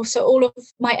flexible. So all of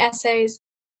my essays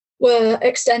were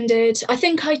extended. I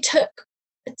think I took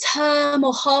a term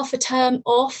or half a term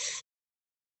off,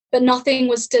 but nothing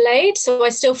was delayed. So I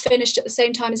still finished at the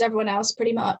same time as everyone else,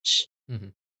 pretty much. Mm-hmm.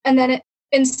 And then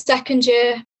in second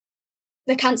year,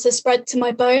 the cancer spread to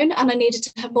my bone and I needed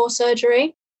to have more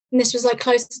surgery. And this was like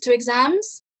closer to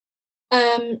exams.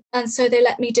 And so they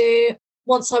let me do,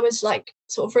 once I was like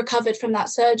sort of recovered from that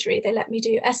surgery, they let me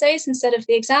do essays instead of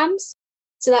the exams.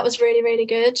 So that was really, really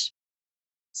good.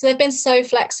 So they've been so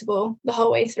flexible the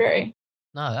whole way through.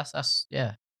 No, that's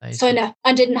yeah. That So good. no,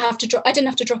 I didn't have to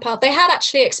drop out. They had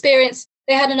actually experienced,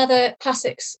 they had another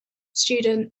classics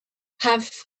student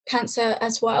have cancer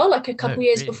as well, like a couple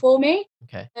years really? before me.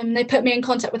 Okay. And they put me in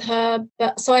contact with her.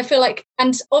 But so I feel like,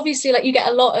 and obviously like you get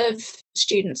a lot of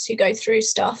students who go through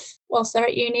stuff whilst they're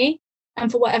at uni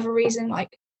and for whatever reason,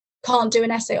 like can't do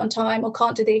an essay on time or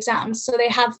can't do the exams. So they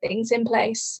have things in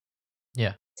place.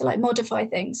 Yeah. To like modify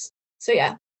things. So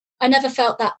yeah, I never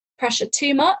felt that pressure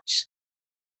too much.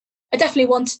 I definitely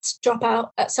wanted to drop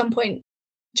out at some point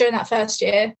during that first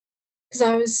year,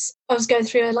 because I was going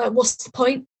through like, what's the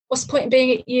point? What's the point of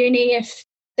being at uni if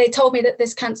they told me that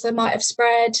this cancer might have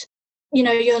spread? You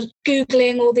know, you're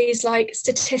Googling all these like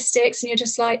statistics and you're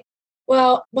just like,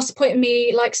 well, what's the point of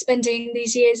me like spending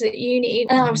these years at uni?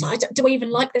 And I was like, do I even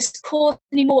like this course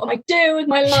anymore? What am I doing with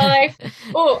my life?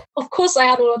 Oh, of course I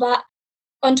had all of that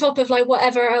on top of like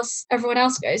whatever else everyone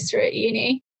else goes through at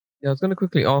uni. Yeah, I was going to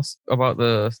quickly ask about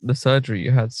the surgery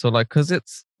you had. So like, because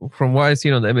it's, from what I've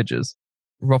seen on the images,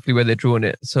 roughly where they're drawing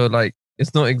it. So like,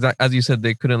 it's not exact, as you said,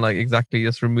 they couldn't like exactly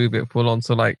just remove it full on.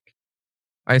 So like,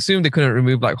 I assume they couldn't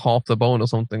remove like half the bone or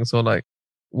something. So like,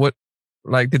 what,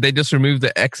 like, did they just remove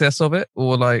the excess of it,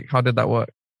 or like, how did that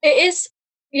work? It is,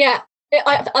 yeah.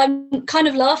 I'm kind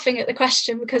of laughing at the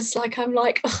question because like, I'm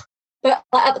like, ugh. But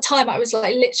like, at the time I was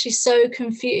like literally so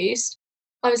confused.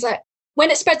 I was like,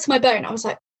 when it spread to my bone, I was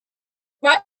like,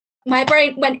 right, my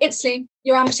brain went instantly,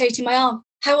 you're amputating my arm.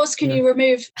 How else can you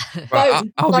remove bone?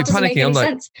 Right, I'll be panicking. I'm like,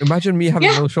 sense. Imagine me having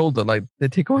no shoulder. Like, they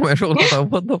take away my shoulder. Yeah.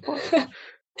 Like, what the fuck?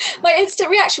 My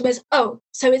instant reaction was, oh,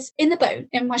 so it's in the bone,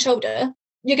 in my shoulder.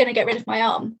 You're going to get rid of my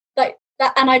arm. Like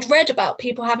that. And I'd read about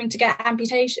people having to get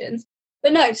amputations.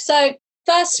 But no, so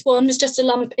first one was just a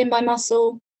lump in my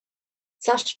muscle /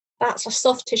 that's a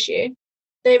soft tissue.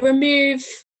 They remove,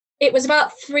 it was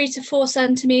about 3 to 4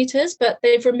 centimeters, but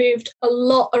they've removed a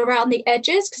lot around the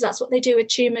edges because that's what they do with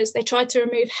tumors. They try to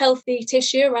remove healthy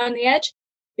tissue around the edge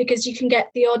because you can get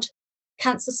the odd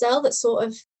cancer cell that sort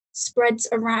of spreads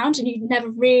around and you never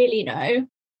really know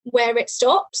where it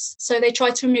stops. So they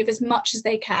try to remove as much as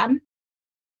they can.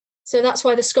 So that's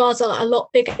why the scars are a lot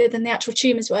bigger than the actual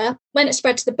tumors were. When it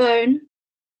spread to the bone,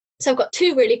 so I've got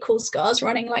 2 really cool scars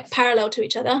running like parallel to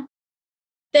each other.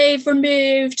 They've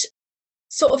removed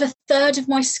sort of a third of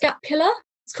my scapula.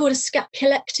 It's called a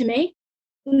scapulectomy.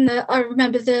 And I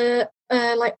remember the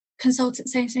like consultant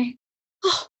saying to me,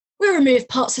 "Oh, we remove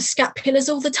parts of scapulas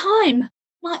all the time." I'm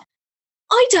like,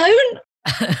 I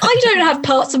don't have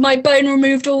parts of my bone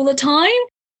removed all the time.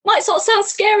 Might sort of sound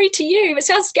scary to you, but it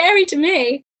sounds scary to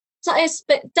me. So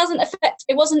but it doesn't affect,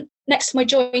 it wasn't next to my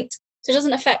joint, so it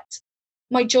doesn't affect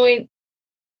my joint,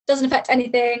 doesn't affect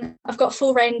anything. I've got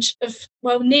full range of,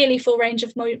 well, nearly full range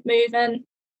of movement.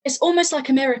 It's almost like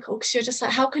a miracle because you're just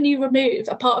like, how can you remove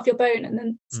a part of your bone and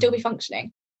then still be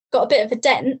functioning? Got a bit of a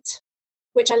dent,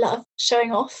 which I love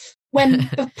showing off. When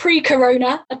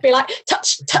pre-corona, I'd be like,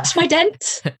 touch my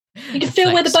dent. You can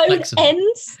feel where the bone flexible.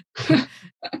 ends.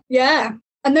 Yeah.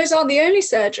 And those aren't the only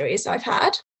surgeries I've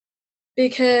had,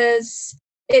 because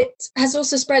it has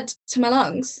also spread to my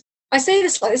lungs. I say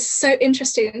this like this is so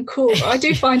interesting and cool, but I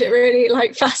do find it really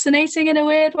like fascinating in a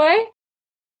weird way.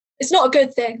 It's not a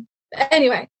good thing. But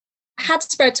anyway, I had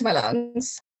spread to my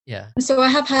lungs. Yeah. And so I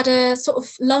have had a sort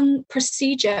of lung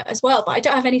procedure as well, but I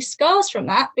don't have any scars from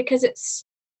that, because it's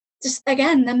just,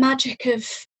 again, the magic of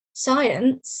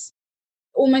science,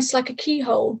 almost like a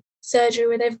keyhole surgery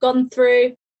where they've gone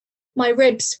through my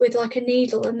ribs with like a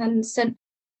needle and then sent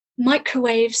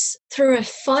microwaves through a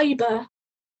fiber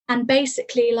and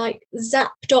basically like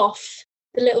zapped off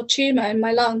the little tumor in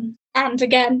my lung and,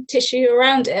 again, tissue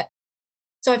around it.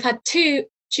 So I've had 2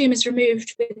 tumors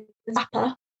removed with the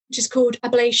zapper, which is called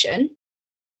ablation.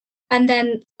 And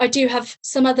then I do have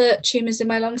some other tumors in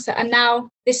my lungs that are now,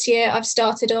 this year, I've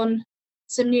started on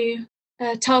some new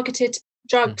targeted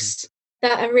drugs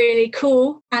that are really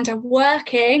cool and are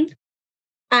working.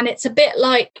 And it's a bit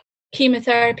like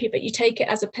chemotherapy, but you take it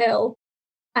as a pill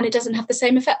and it doesn't have the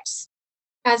same effects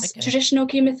as traditional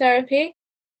chemotherapy.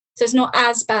 So it's not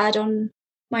as bad on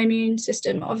my immune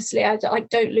system. Obviously, I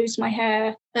don't lose my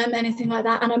hair, anything like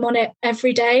that. And I'm on it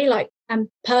every day, like, and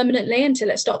permanently until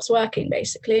it stops working,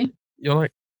 basically. You're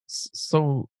like,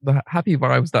 so the happy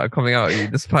vibes that are coming out of you,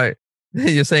 despite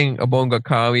you're saying a bone got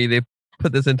cut, they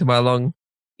put this into my lung.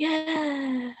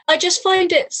 Yeah. I just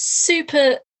find it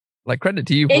super... Like, credit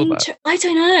to you for that. I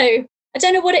don't know. I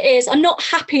don't know what it is. I'm not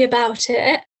happy about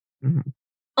it. Mm-hmm.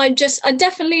 I'm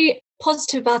definitely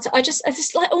positive about it. I just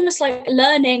like almost like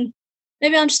learning.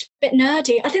 Maybe I'm just a bit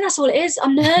nerdy. I think that's all it is.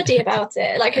 I'm nerdy about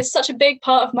it. Like, it's such a big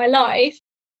part of my life.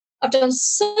 I've done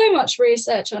so much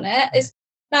research on it. I've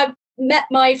now met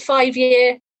my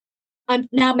 5-year like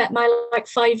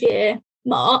 5-year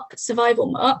mark, survival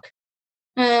mark.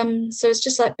 So it's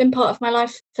just like been part of my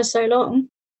life for so long.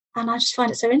 And I just find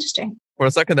it so interesting. For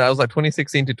a second, I was like,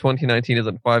 2016 to 2019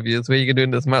 isn't 5 years. Where are you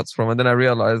doing this maths from? And then I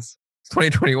realized it's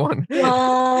 2021.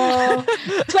 Wow.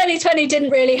 2020 didn't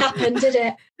really happen, did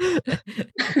it?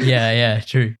 Yeah,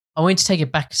 true. I want to take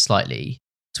it back slightly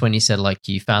to when you said like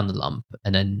you found the lump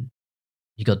and then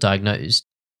you got diagnosed.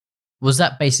 Was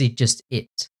that basically just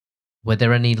it? Were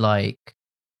there any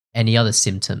other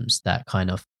symptoms that kind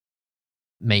of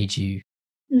made you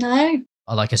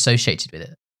associated with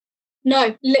it?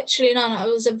 No, literally none. I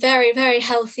was a very, very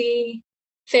healthy,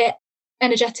 fit,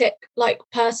 energetic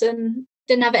person.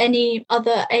 Didn't have any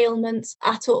other ailments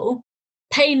at all.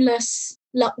 Painless,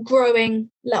 growing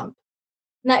lump.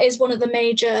 And that is one of the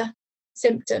major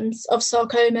symptoms of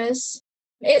sarcomas.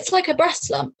 It's like a breast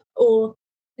lump or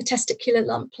a testicular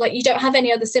lump. Like, you don't have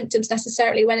any other symptoms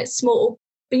necessarily when it's small,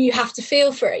 but you have to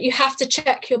feel for it. You have to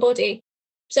check your body.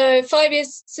 So 5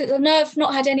 years since, I've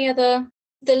not had any other.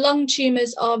 The lung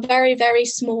tumours are very, very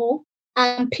small,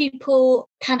 and people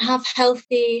can have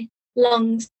healthy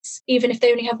lungs even if they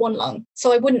only have one lung.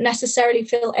 So I wouldn't necessarily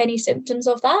feel any symptoms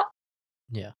of that.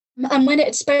 Yeah. And when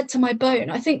it spread to my bone,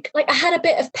 I think I had a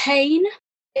bit of pain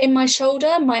in my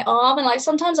shoulder, my arm, and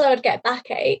sometimes I would get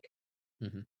backache,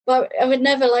 but I would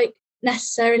never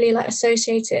necessarily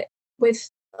associate it with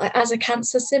as a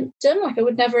cancer symptom. I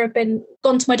would never have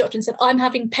gone to my doctor and said, I'm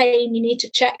having pain, you need to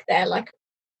check there.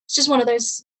 It's just one of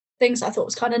those things I thought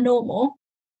was kind of normal.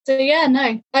 So yeah,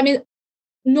 no. I mean,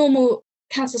 normal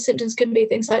cancer symptoms can be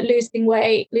things like losing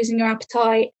weight, losing your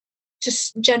appetite,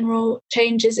 just general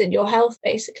changes in your health,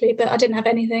 basically. But I didn't have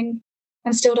anything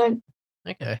and still don't.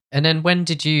 Okay. And then when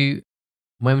did you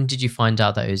find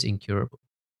out that it was incurable?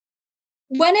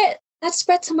 When it had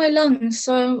spread to my lungs.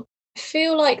 So I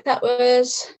feel like that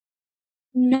was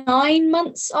 9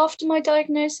 months after my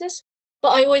diagnosis.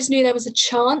 But I always knew there was a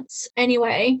chance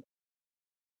anyway,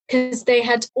 because they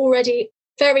had already,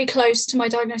 very close to my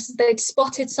diagnosis, they'd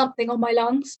spotted something on my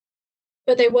lungs,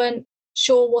 but they weren't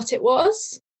sure what it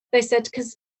was. They said,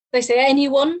 because they say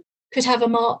anyone could have a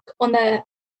mark on their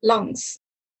lungs.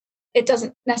 It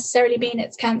doesn't necessarily mean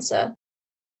it's cancer.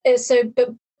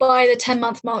 But by the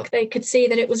 10-month mark, they could see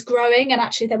that it was growing, and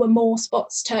actually there were more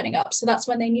spots turning up. So that's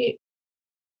when they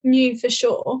knew for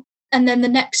sure. And then the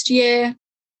next year,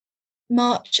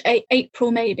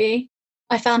 April maybe,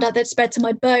 I found out that it spread to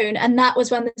my bone, and that was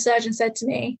when the surgeon said to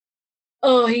me,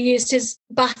 he used his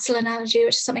battle analogy,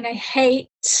 which is something I hate.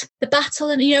 The battle,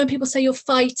 and when people say you're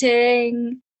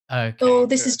fighting,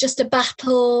 this is just a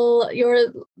battle,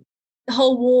 the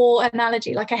whole war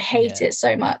analogy, I hate it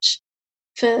so much.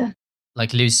 For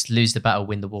lose the battle,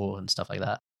 win the war and stuff like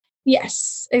that.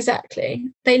 Yes, exactly.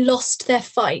 They lost their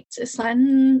fight. It's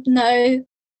no,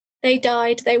 they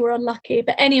died. They were unlucky.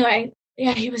 But anyway,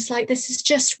 yeah, he was like, this is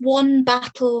just one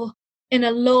battle in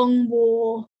a long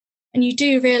war. And you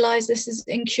do realize this is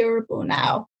incurable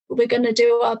now. But we're going to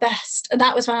do our best. And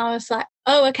that was when I was like,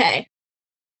 oh, okay.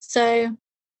 So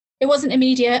it wasn't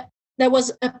immediate. There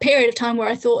was a period of time where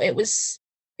I thought it was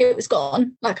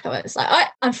gone. Like I was like, all right,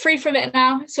 I'm free from it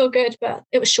now. It's all good. But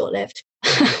it was short-lived.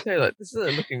 Say, like, this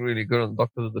isn't looking really good on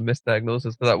Doctors of the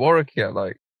Misdiagnosis. Because at Warwick here,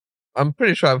 like, I'm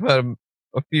pretty sure I've heard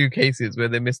a few cases where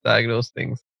they misdiagnose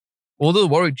things. Although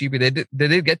Warwick GP, they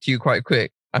did get to you quite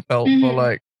quick, I felt. But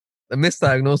like, the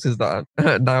misdiagnosis that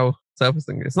are now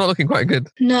surfacing, it's not looking quite good.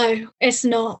 No, it's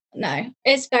not. No,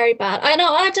 it's very bad. I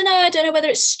don't know whether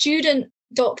it's student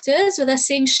doctors or they're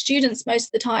seeing students most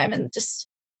of the time, and just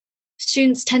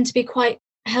students tend to be quite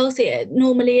healthy. It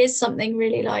normally is something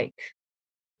really like,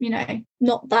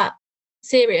 not that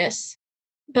serious.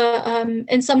 But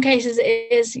in some cases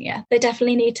it is, yeah, they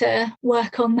definitely need to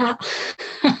work on that,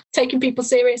 taking people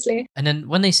seriously. And then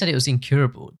when they said it was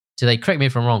incurable, do they, correct me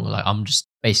if I'm wrong, like I'm just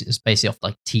basically off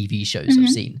like TV shows I've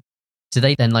seen. Do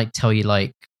they then like tell you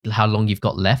like how long you've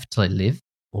got left to live,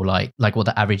 or like what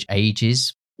the average age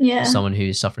is for someone who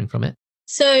is suffering from it?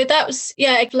 So that was,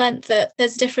 it learnt that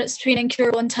there's a difference between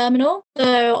incurable and terminal.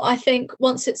 So I think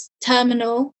once it's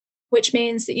terminal, which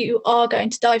means that you are going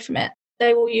to die from it,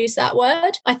 they will use that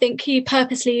word. I think he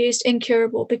purposely used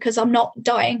incurable because I'm not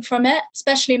dying from it.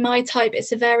 Especially my type,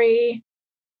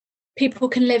 people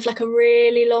can live like a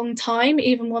really long time,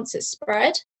 even once it's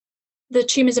spread. The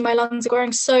tumours in my lungs are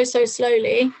growing so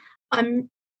slowly. I'm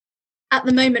at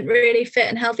the moment really fit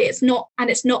and healthy. It's not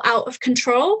out of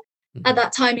control. At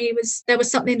that time, there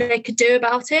was something that they could do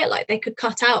about it, like they could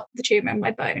cut out the tumour in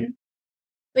my bone.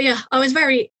 But yeah, I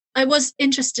was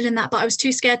interested in that, but I was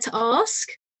too scared to ask.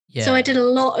 Yeah. So I did a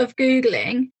lot of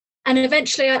Googling, and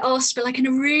eventually I asked, but like in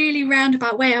a really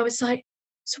roundabout way. I was like,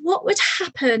 so what would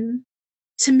happen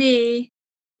to me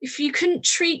if you couldn't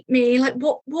treat me? Like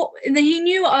what? And then he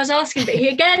knew what I was asking, but he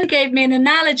again gave me an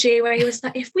analogy where he was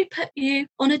like, if we put you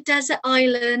on a desert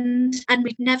island and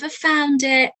we'd never found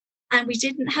it, and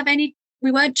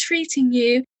we weren't treating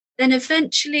you, then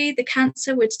eventually the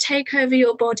cancer would take over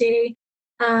your body,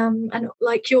 and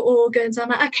like your organs. I'm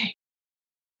like, okay,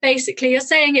 basically you're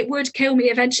saying it would kill me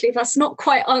eventually. That's not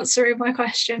quite answering my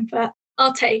question, but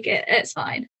I'll take it. It's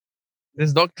fine.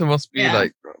 This doctor must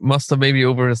have maybe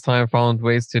over his time found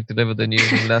ways to deliver the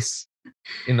news and less,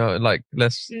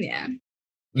 less. Yeah.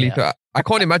 I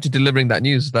can't imagine delivering that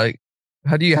news. Like,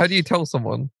 how do you tell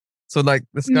someone? So like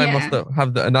this guy must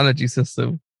have the analogy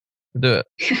system to do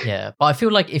it. Yeah, but I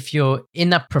feel like if you're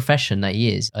in that profession that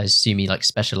he is, I assume he like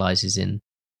specializes in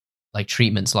like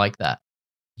treatments like that,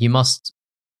 you must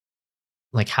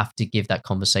like have to give that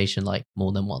conversation like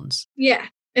more than once. Yeah,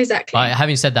 exactly. But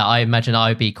having said that, I imagine I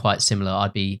would be quite similar.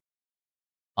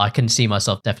 I can see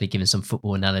myself definitely giving some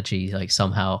football analogy, like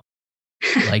somehow,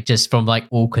 like just from like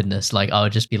awkwardness, like I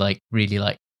would just be like really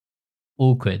like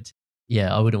awkward.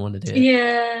 Yeah, I wouldn't want to do it.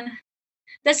 Yeah.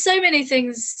 There's so many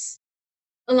things,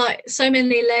 like so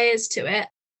many layers to it.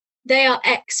 They are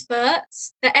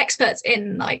experts. They're experts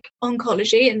in like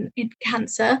oncology and in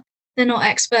cancer. They're not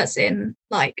experts in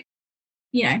like,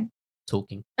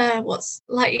 talking.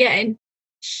 In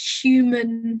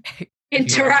human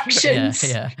interactions.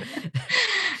 Yeah.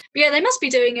 Yeah, they must be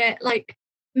doing it like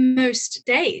most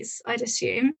days, I'd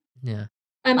assume. Yeah.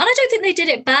 And I don't think they did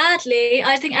it badly.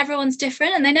 I think everyone's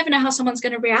different, and they never know how someone's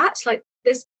going to react. Like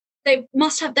this, they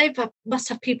must have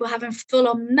people having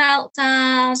full-on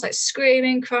meltdowns, like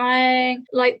screaming, crying.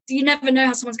 Like you never know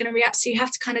how someone's going to react, so you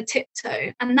have to kind of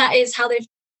tiptoe. And that is how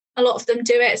a lot of them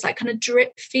do it. It's like kind of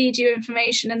drip feed you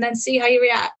information and then see how you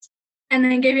react, and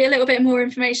then give you a little bit more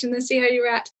information, then see how you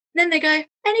react. And then they go,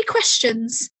 "Any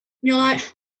questions?" And you're like,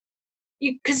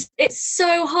 because it's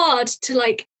so hard to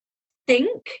like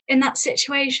think in that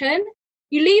situation.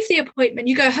 You leave the appointment,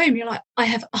 you go home, you're like, I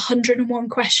have 101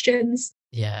 questions.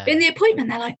 Yeah. But in the appointment,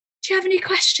 they're like, do you have any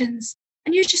questions?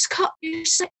 And you're just like,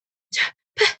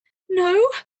 no,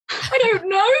 I don't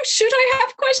know. Should I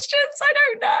have questions? I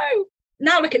don't know.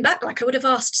 Now looking back, like I would have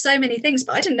asked so many things,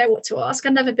 but I didn't know what to ask.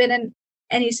 I'd never been in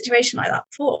any situation like that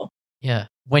before. Yeah.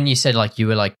 When you said like you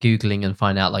were like Googling and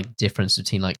find out like difference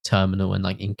between like terminal and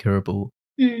like incurable,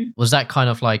 was that kind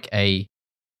of like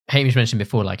Hamish mentioned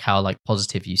before, like how like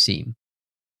positive you seem.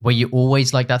 Were you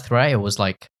always like that throughout, or was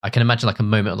like, I can imagine like a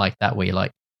moment like that where you're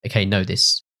like, okay, no,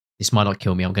 this might not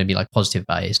kill me. I'm going to be like positive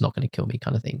about it. It's not going to kill me,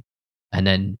 kind of thing. And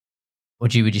then,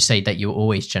 would you say that you're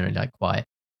always generally like quite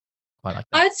like that?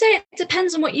 I would say it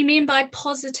depends on what you mean by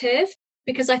positive,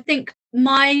 because I think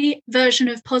my version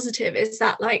of positive is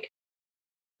that like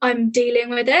I'm dealing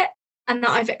with it and that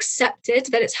I've accepted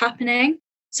that it's happening.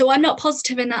 So I'm not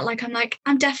positive in that. Like,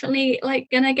 I'm definitely like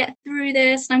gonna get through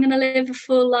this and I'm gonna live a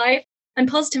full life. I'm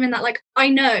positive in that. Like, I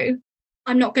know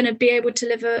I'm not gonna be able to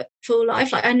live a full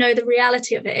life. Like, I know the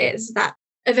reality of it is that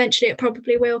eventually it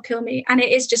probably will kill me, and it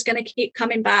is just gonna keep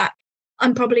coming back.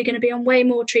 I'm probably going to be on way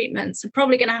more treatments. I'm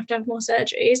probably going to have more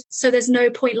surgeries. So there's no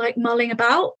point like mulling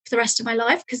about for the rest of my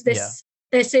life, because this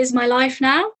is my life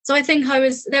now. So I think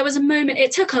there was a moment,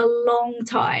 it took a long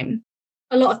time,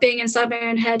 a lot of being inside my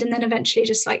own head, and then eventually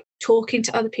just like talking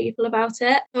to other people about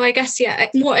it. So I guess,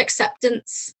 more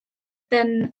acceptance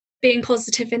than being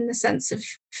positive in the sense of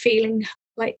feeling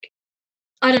like,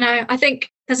 I don't know. I think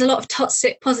there's a lot of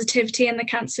toxic positivity in the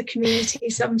cancer community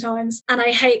sometimes. And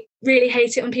I really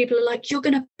hate it when people are like, you're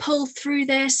going to pull through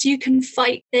this. You can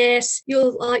fight this.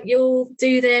 You'll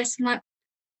do this. I'm like,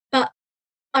 but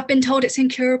I've been told it's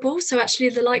incurable. So actually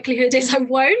the likelihood is I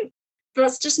won't. But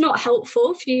that's just not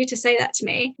helpful for you to say that to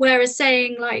me. Whereas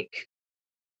saying like,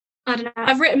 I don't know,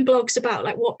 I've written blogs about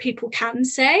like what people can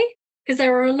say, because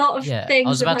there are a lot of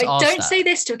things that like, don't say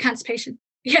this to a cancer patient.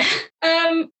 Yeah.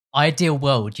 Ideal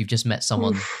world, you've just met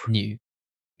someone new.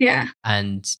 Yeah.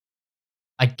 And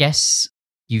I guess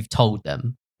you've told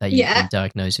them that you've been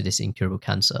diagnosed with this incurable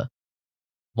cancer.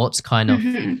 What's kind of,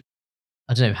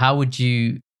 I don't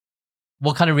know,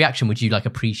 what kind of reaction would you like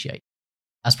appreciate?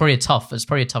 That's probably a tough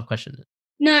question.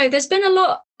 No, there's been a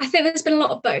lot. I think there's been a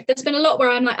lot of both. There's been a lot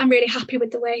where I'm like, I'm really happy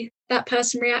with the way that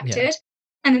person reacted. Yeah.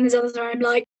 And then there's others where I'm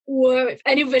like, whoa, if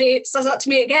anybody says that to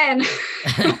me again,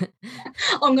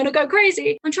 I'm going to go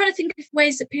crazy. I'm trying to think of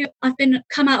ways that I've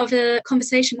come out of a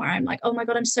conversation where I'm like, oh my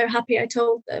God, I'm so happy I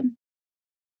told them.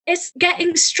 It's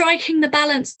striking the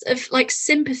balance of like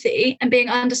sympathy and being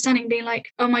understanding, being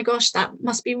like, oh my gosh, that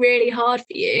must be really hard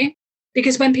for you.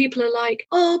 Because when people are like,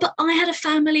 oh, but I had a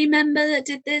family member that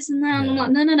did this and that, I'm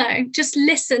like, no, just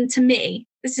listen to me.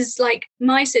 This is like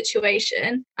my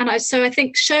situation. And I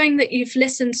think showing that you've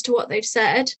listened to what they've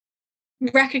said,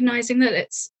 recognizing that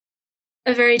it's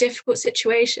a very difficult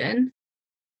situation,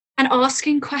 and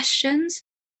asking questions,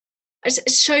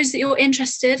 it shows that you're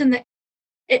interested, and that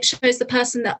it shows the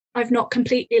person that I've not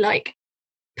completely like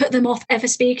put them off ever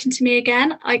speaking to me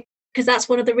again. Because that's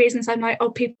one of the reasons I'm like, oh,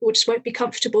 people just won't be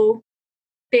comfortable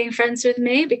being friends with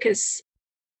me because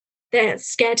they're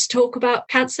scared to talk about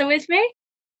cancer with me.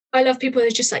 I love people who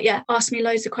just like, ask me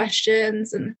loads of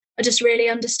questions and are just really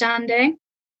understanding,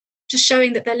 just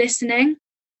showing that they're listening.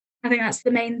 I think that's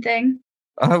the main thing.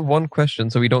 I have one question,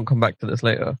 so we don't come back to this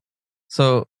later.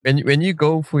 So when you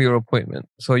go for your appointment,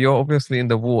 so you're obviously in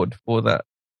the ward for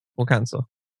cancer.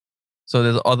 So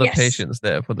there's other patients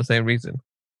there for the same reason.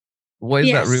 What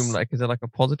is that room like? Is it like a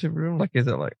positive room? Like, is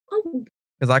it like...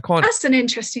 Because I can't... That's an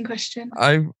interesting question.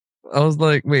 I was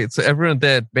like, wait, so everyone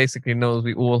there basically knows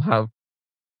we all have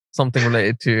something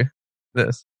related to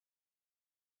this?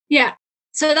 Yeah.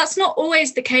 So that's not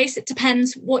always the case. It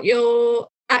depends what you're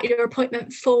at your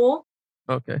appointment for.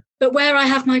 Okay. But where I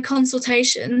have my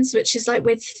consultations, which is like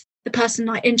with the person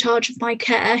like in charge of my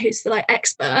care, who's the like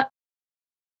expert,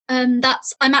 I'm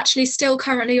actually still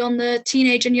currently on the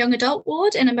teenage and young adult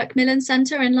ward in a Macmillan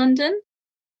Centre in London.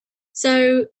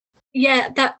 So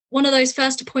that one of those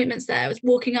first appointments there was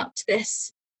walking up to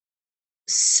this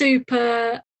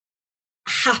super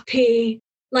happy,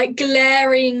 like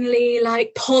glaringly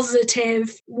like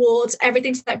positive wards.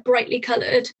 Everything's like brightly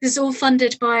coloured. This is all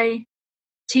funded by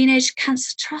Teenage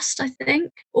Cancer Trust, I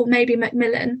think, or maybe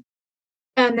Macmillan.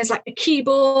 There's like a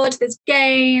keyboard, there's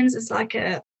games, there's like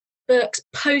a books,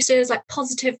 posters, like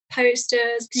positive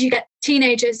posters, because you get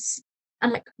teenagers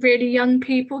and like really young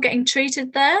people getting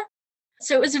treated there.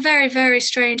 So it was a very, very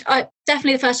strange.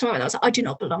 Definitely the first time I went, I was like, I do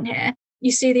not belong here.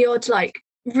 You see the odd like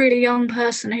really young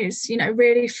person who's,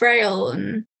 really frail,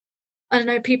 and I don't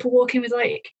know, people walking with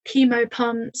like chemo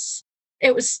pumps.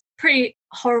 It was pretty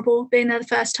horrible being there the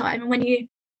first time. And when you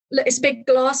look, it's a big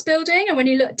glass building, and when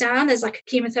you look down, there's like a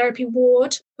chemotherapy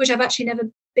ward, which I've actually never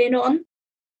been on,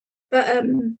 but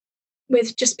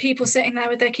with just people sitting there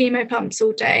with their chemo pumps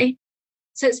all day.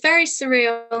 So it's very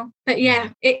surreal. But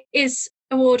it is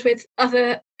a ward with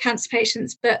other cancer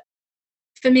patients, but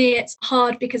for me it's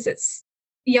hard because it's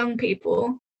young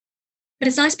people. But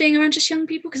it's nice being around just young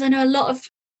people, because I know a lot of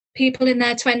people in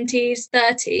their 20s,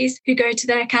 30s who go to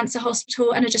their cancer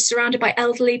hospital and are just surrounded by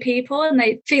elderly people, and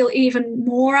they feel even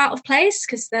more out of place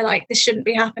because they're like, this shouldn't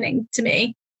be happening to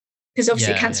me, because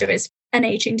obviously cancer is an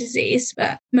aging disease,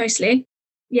 but mostly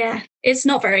it's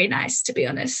not very nice, to be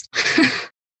honest.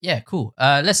 Yeah, cool.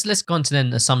 Let's go on to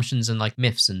then assumptions and like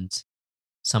myths and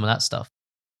some of that stuff.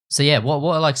 So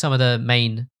what are like some of the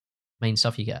main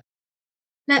stuff you get?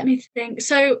 Let me think.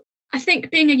 So I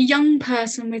think being a young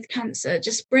person with cancer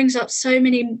just brings up so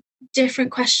many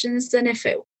different questions than if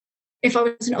I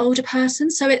was an older person.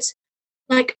 So it's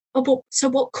like, so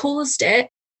what caused it?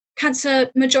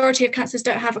 Majority of cancers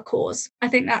don't have a cause. I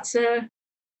think that's a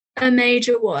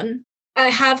major one. I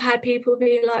have had people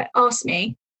be like, ask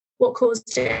me what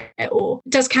caused it, or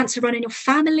does cancer run in your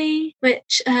family?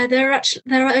 Which there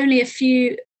are only a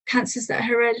few cancers that are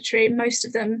hereditary. Most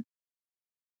of them,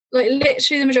 like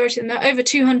literally the majority of them, there are over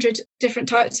 200 different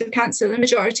types of cancer. The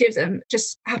majority of them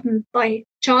just happen by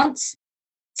chance,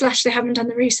 / they haven't done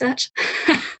the research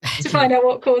to find out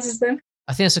what causes them.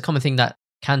 I think it's a common thing that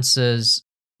cancers,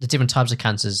 the different types of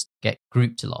cancers get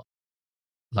grouped a lot.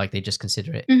 Like they just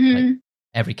consider it like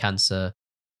every cancer,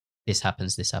 this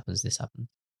happens, this happens, this happens.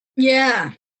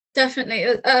 Yeah,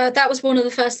 definitely. That was one of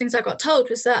the first things I got told,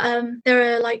 was that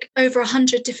there are like over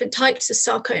 100 different types of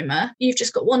sarcoma. You've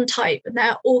just got one type and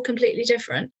they're all completely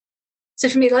different. So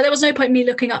for me, like, there was no point in me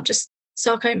looking up just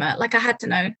sarcoma. Like I had to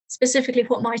know specifically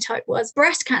what my type was.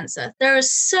 Breast cancer. There are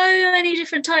so many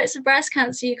different types of breast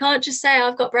cancer. You can't just say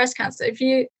I've got breast cancer. If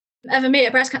you ever meet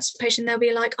a breast cancer patient, they'll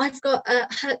be like, I've got a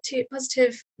HER2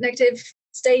 positive, negative,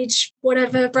 stage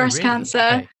whatever breast cancer.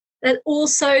 Okay. They're all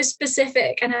so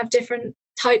specific and have different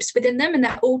types within them, and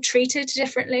they're all treated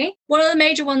differently. One of the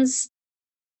major ones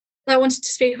that I wanted to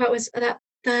speak about was that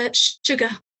the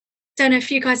sugar. Don't know if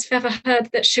you guys have ever heard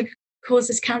that sugar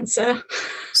causes cancer.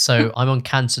 So I'm on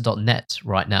cancer.net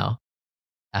right now,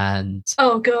 and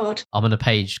oh god, I'm on a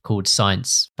page called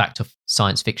Fact of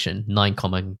Science Fiction, 9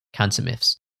 Common Cancer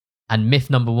Myths. And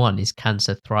myth number 1 is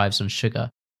cancer thrives on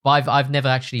sugar. But I've never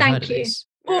actually heard of this.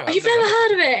 Oh, you've never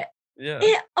heard of it?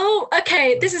 Yeah. Oh,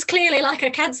 okay. This is clearly like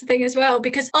a cancer thing as well,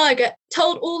 because I get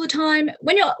told all the time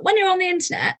when you're on the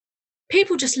internet,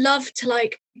 people just love to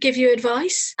like give you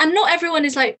advice, and not everyone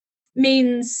is like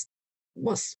means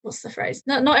what's the phrase?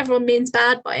 Not everyone means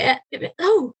bad by it.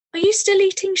 Oh, are you still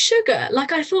eating sugar?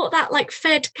 Like I thought that like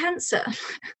fed cancer.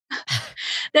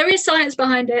 There is science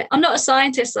behind it. I'm not a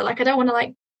scientist, so like I don't want to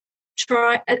like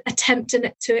attempt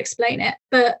to explain it,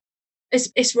 but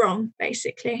it's wrong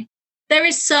basically. There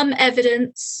is some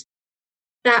evidence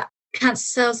that cancer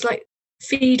cells like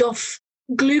feed off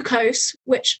glucose,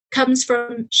 which comes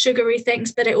from sugary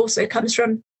things, but it also comes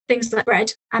from things like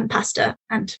bread and pasta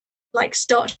and like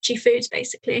starchy foods,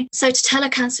 basically. So to tell a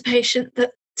cancer patient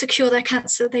that to cure their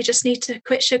cancer, they just need to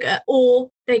quit sugar, or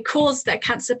they caused their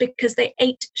cancer because they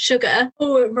ate sugar,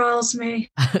 oh, it riles me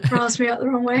up the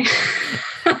wrong way.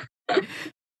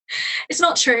 It's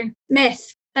not true.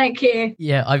 Myth. Thank you.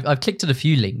 Yeah, I've clicked on a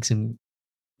few links and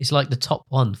it's like the top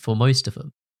one for most of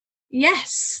them.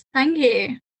 Yes, thank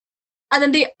you. And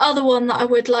then the other one that I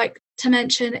would like to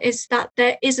mention is that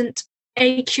there isn't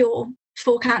a cure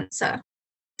for cancer.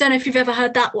 Don't know if you've ever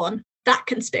heard that one, that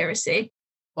conspiracy.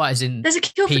 What, as in there's a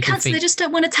cure for cancer, they just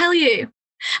don't want to tell you.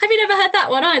 Have you never heard that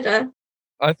one either?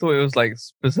 I thought it was like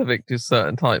specific to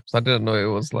certain types. I didn't know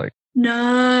it was like...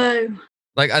 No.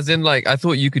 Like, as in, like, I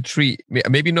thought you could treat,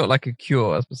 maybe not like a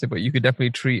cure as specific, but you could definitely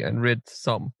treat and rid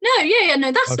some.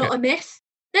 No, that's not a myth.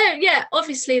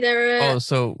 Obviously there are... Oh,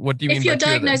 so what do you mean if by you're cure,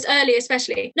 diagnosed early,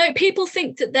 especially. No, people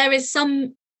think that there is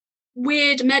some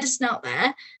weird medicine out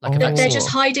there that they're just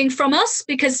hiding from us,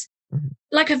 because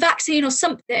like a vaccine or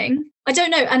something, I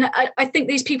don't know. And I think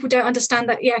these people don't understand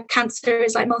that, cancer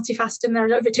is like multifaceted and there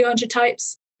are over 200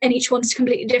 types. And each one's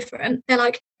completely different. They're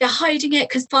hiding it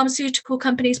because pharmaceutical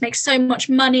companies make so much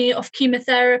money off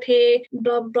chemotherapy,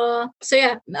 blah, blah. So,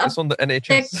 yeah. It's on the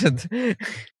NHS.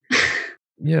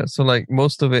 Yeah, so like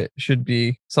most of it should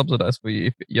be subsidized for you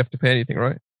if you have to pay anything,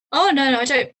 right? Oh, no, I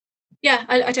don't. Yeah,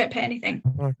 I don't pay anything.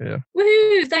 Okay, yeah.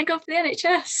 Woohoo, thank God for the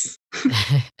NHS.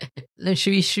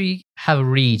 Should we have a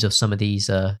read of some of these?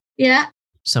 Yeah.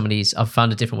 Some of these. I've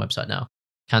found a different website now,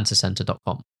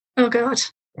 cancercenter.com. Oh, God.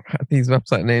 These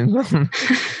website names.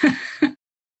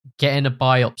 Getting a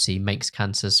biopsy makes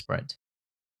cancer spread.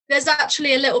 There's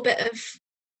actually a little bit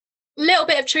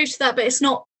of truth to that, but it's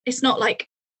not like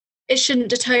it shouldn't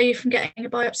deter you from getting a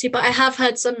biopsy. But I have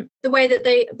heard the way that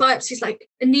biopsies, like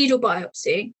a needle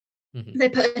biopsy, they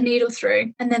put a needle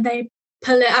through and then they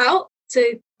pull it out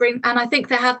to bring, and I think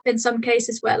there have been some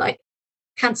cases where like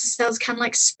cancer cells can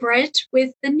like spread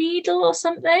with the needle or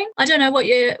something. I don't know what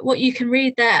you can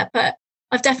read there, but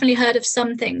I've definitely heard of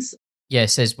some things. Yeah, it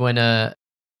says when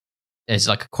there's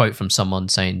like a quote from someone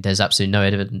saying there's absolutely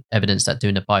no evidence that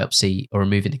doing a biopsy or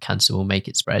removing the cancer will make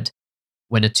it spread.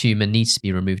 When a tumor needs to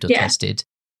be removed or tested,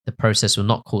 the process will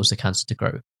not cause the cancer to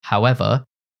grow. However,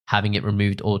 having it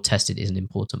removed or tested is an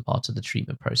important part of the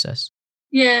treatment process.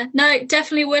 Yeah, no,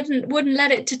 definitely wouldn't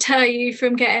let it deter you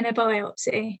from getting a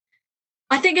biopsy.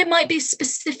 I think it might be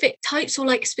specific types or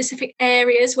like specific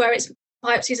areas where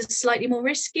biopsies are slightly more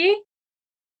risky.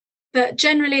 But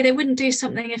generally, they wouldn't do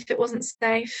something if it wasn't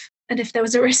safe and if there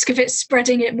was a risk of it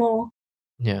spreading it more.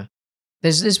 Yeah.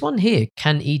 There's one here.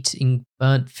 Can eating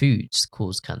burnt foods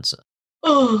cause cancer?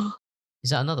 Oh.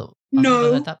 Is that another one? I've No.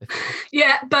 never heard that before.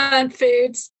 Yeah, burnt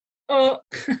foods. Oh.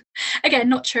 Again,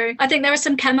 not true. I think there are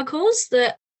some chemicals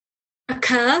that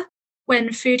occur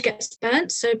when food gets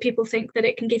burnt, so people think that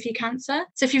it can give you cancer.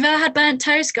 So if you've ever had burnt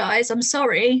toast, guys, I'm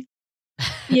sorry.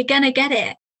 You're going to get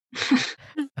it.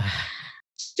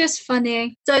 It's just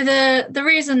funny. So the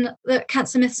reason that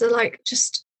cancer myths are like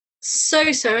just so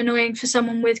annoying for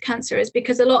someone with cancer is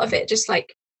because a lot of it just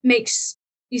like makes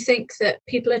you think that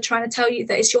people are trying to tell you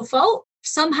that it's your fault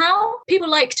somehow. People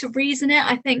like to reason it.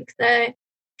 I think they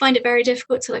find it very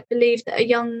difficult to like believe that a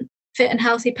young, fit and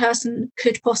healthy person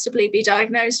could possibly be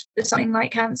diagnosed with something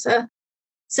like cancer.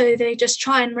 So they just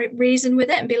try and reason with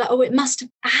it and be like, oh, it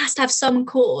has to have some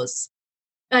cause.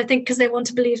 I think because they want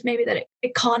to believe maybe that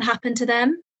it can't happen to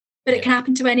them, but it can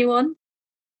happen to anyone.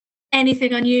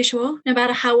 Anything unusual, no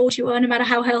matter how old you are, no matter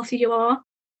how healthy you are.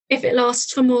 If it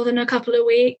lasts for more than a couple of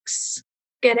weeks,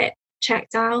 get it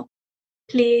checked out,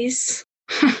 please.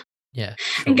 Yeah.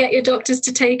 Sure. And get your doctors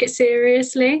to take it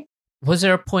seriously. Was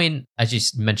there a point, as you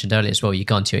mentioned earlier as well, you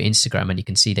go onto your Instagram and you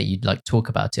can see that you like talk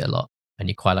about it a lot and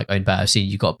you quite like own about it. I've seen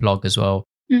you got a blog as well.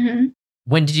 Mm-hmm.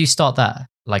 When did you start that?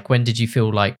 Like, when did you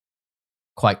feel like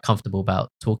quite comfortable about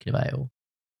talking about it all?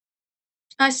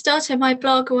 I started my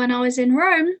blog when I was in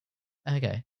Rome.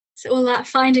 Okay. So all that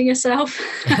finding yourself.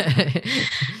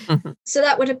 So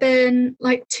that would have been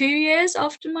like 2 years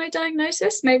after my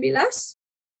diagnosis, maybe less.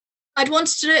 I'd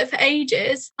wanted to do it for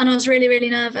ages and I was really, really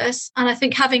nervous. And I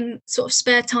think having sort of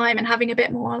spare time and having a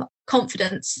bit more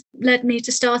confidence led me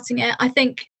to starting it. I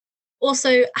think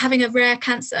also having a rare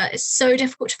cancer is so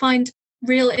difficult to find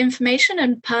real information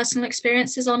and personal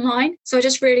experiences online. So I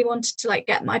just really wanted to like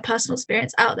get my personal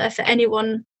experience out there for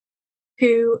anyone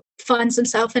who finds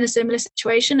themselves in a similar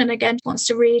situation and again wants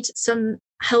to read some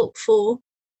helpful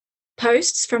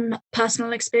posts from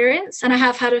personal experience. And I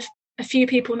have had a few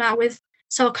people now with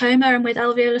sarcoma and with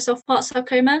alveolar soft part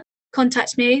sarcoma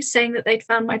contact me saying that they'd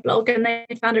found my blog and they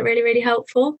found it really, really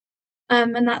helpful.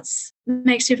 And that's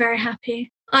makes me very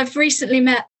happy. I've recently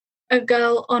met a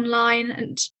girl online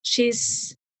and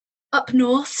she's up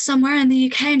north somewhere in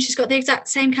the UK and she's got the exact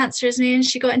same cancer as me and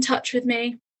she got in touch with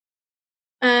me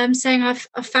saying I've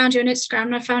found you on Instagram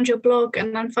and I found your blog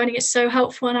and I'm finding it so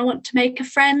helpful and I want to make a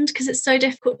friend because it's so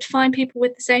difficult to find people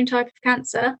with the same type of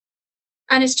cancer.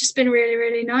 And it's just been really,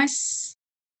 really nice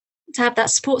to have that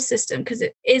support system because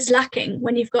it is lacking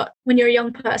when you're a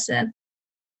young person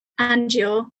and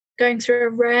you're going through a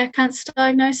rare cancer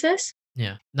diagnosis.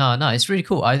 Yeah. No, it's really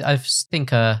cool. I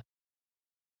think, are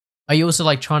you also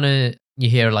like you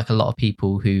hear like a lot of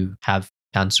people who have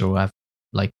cancer or have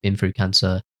like been through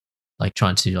cancer, like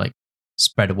trying to like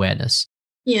spread awareness?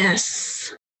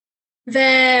 Yes.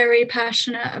 Very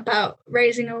passionate about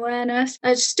raising awareness.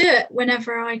 I just do it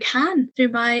whenever I can through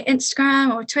my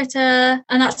Instagram or Twitter.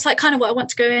 And that's like kind of what I want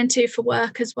to go into for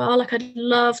work as well. Like I'd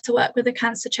love to work with a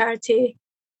cancer charity,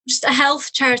 just a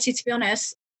health charity, to be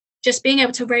honest. Just being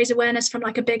able to raise awareness from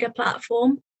like a bigger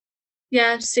platform.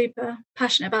 Yeah, super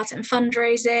passionate about it and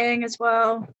fundraising as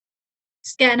well.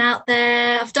 Just getting out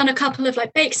there. I've done a couple of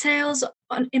like bake sales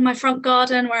in my front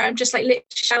garden where I'm just like literally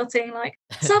shouting like,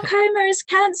 sarcoma is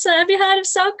cancer. Have you heard of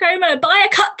sarcoma? Buy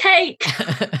a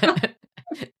cupcake.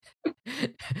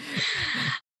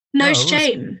 No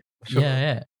shame. Sure.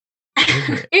 Yeah.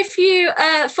 If you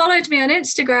followed me on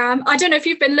Instagram, I don't know if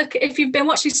you've been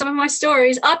watching some of my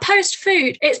stories, I post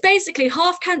food. It's basically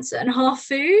half cancer and half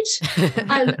food.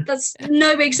 That's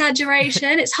no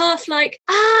exaggeration. It's half like,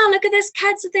 look at this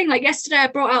cancer thing. Like yesterday I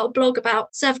brought out a blog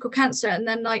about cervical cancer and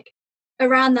then like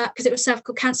around that, because it was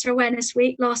Cervical Cancer Awareness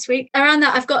Week last week, around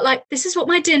that I've got like, this is what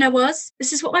my dinner was.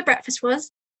 This is what my breakfast was.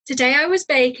 Today I was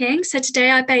baking. So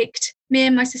today me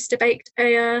and my sister baked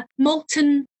a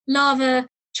molten lava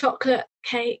chocolate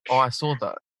cake. Oh, I saw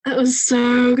that. It was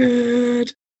so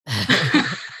good.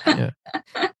 Yeah.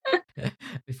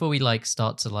 Before we like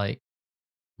start to like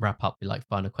wrap up with like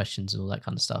final questions and all that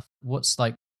kind of stuff, what's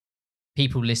like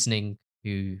people listening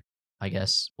who, I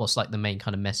guess, what's like the main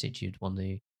kind of message you'd want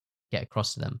to get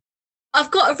across to them?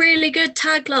 I've got a really good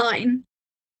tagline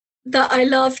that I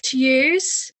love to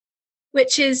use,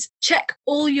 which is check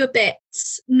all your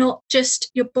bits, not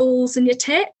just your balls and your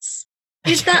tits.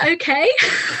 Is that okay?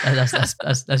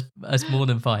 That's more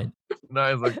than fine.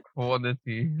 That is a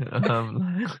quality.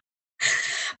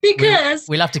 Because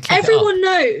we'll have to click everyone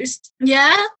knows.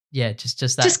 Yeah. Yeah, just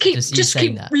that. Just keep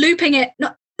that. looping it.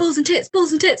 balls and tits.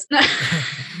 No,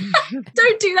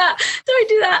 don't do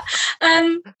that.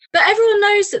 But everyone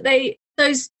knows that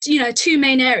those, two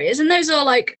main areas, and those are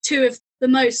like two of the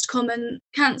most common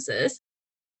cancers.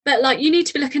 But like, you need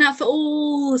to be looking out for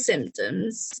all the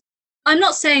symptoms. I'm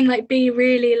not saying like be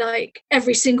really like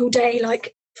every single day,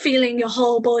 like feeling your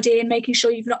whole body and making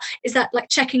sure is that like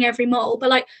checking every mole, but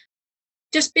like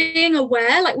just being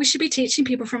aware. Like, we should be teaching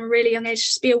people from a really young age,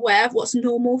 just be aware of what's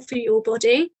normal for your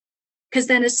body. Because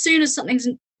then as soon as something's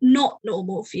not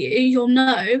normal for you, you'll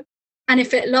know. And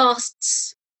if it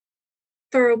lasts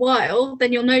for a while,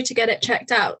 then you'll know to get it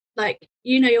checked out. Like,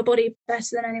 you know your body better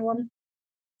than anyone.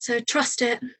 So trust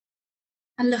it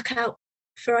and look out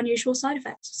for unusual side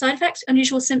effects,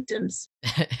 unusual symptoms.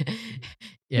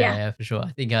 Yeah, for sure.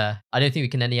 I think I don't think we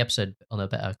can end the episode on a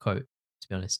better quote, to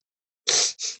be honest.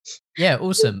 Yeah,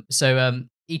 awesome. So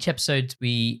each episode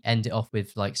we end it off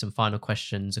with like some final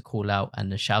questions, a call out,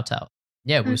 and a shout out.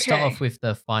 Yeah, we'll start off with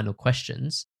the final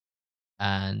questions.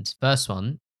 And first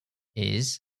one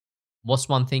is, what's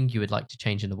one thing you would like to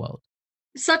change in the world?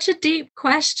 Such a deep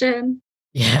question.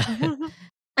 Yeah.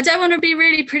 I don't want to be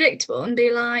really predictable and be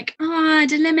like, oh,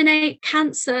 I'd eliminate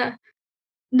cancer.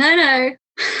 No.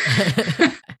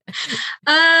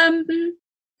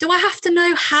 Do I have to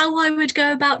know how I would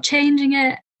go about changing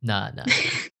it? No.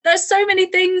 There's so many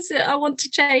things that I want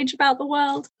to change about the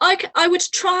world. I would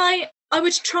try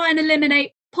and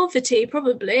eliminate poverty,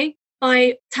 probably,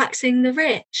 by taxing the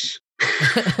rich.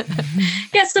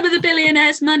 Get some of the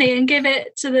billionaires' money and give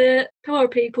it to the poor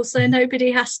people so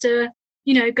nobody has to,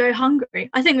 go hungry.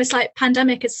 I think this like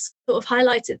pandemic has sort of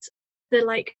highlighted the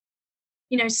like,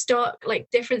 stark like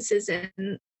differences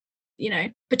in,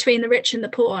 between the rich and the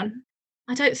poor. And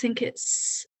I don't think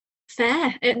it's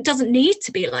fair. It doesn't need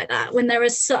to be like that when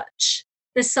there's such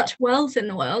wealth in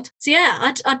the world. So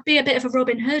yeah, I'd be a bit of a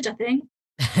Robin Hood, I think.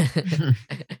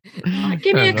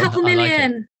 Give me a couple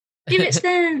million. Give it to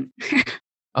them.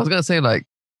 I was gonna say, like,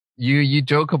 you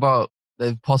joke about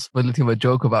the possibility of a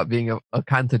joke about being a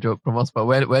cancer joke from us, but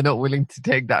we're not willing to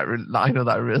take that line or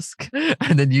that risk.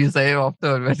 And then you say it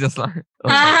after, and we're just like,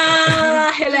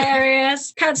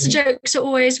 hilarious. Cancer jokes are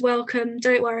always welcome.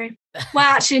 Don't worry. Well,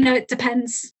 actually, no, it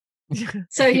depends.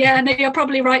 So yeah, no, you're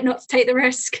probably right not to take the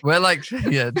risk. We're like,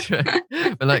 we're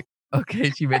like, okay,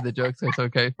 she made the joke, so it's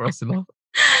okay for us to laugh.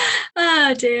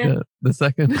 Oh dear. Yeah. The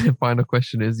second and final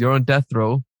question is, you're on death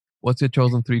row. What's your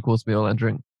chosen 3-course meal and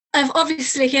drink? I've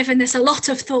obviously given this a lot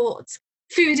of thought.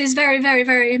 Food is very, very,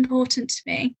 very important to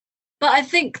me. But I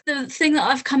think the thing that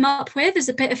I've come up with is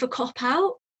a bit of a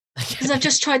cop-out, because I've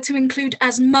just tried to include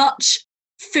as much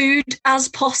food as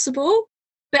possible,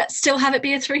 but still have it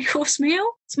be a 3-course meal.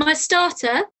 So my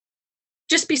starter,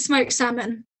 just be smoked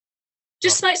salmon.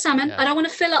 Just smoked salmon. Yeah. I don't want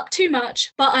to fill up too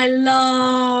much, but I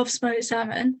love smoked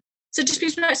salmon. So just be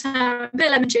smoked salmon, a bit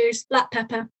of lemon juice, black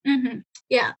pepper. Mm-hmm.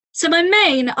 Yeah. So my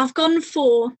main, I've gone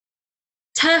for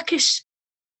Turkish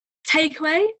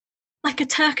takeaway, like a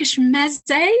Turkish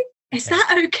meze. Is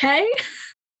that okay?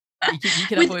 You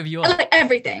can have whatever you want. Like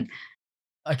everything.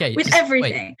 Okay. With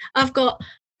everything. Wait. I've got,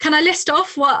 can I list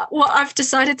off what I've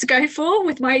decided to go for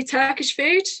with my Turkish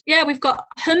food? Yeah, we've got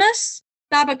hummus,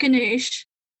 baba ganoush,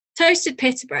 toasted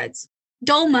pita breads,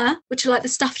 dolma, which are like the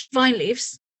stuffed vine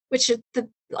leaves, which are the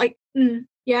like,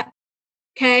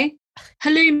 okay,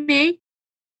 halloumi,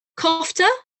 kofta,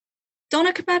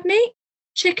 doner kebab meat,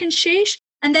 chicken sheesh,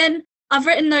 and then I've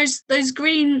written those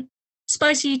green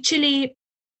spicy chili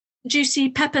juicy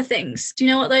pepper things. Do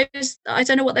you know what those? I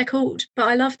don't know what they're called, but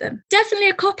I love them. Definitely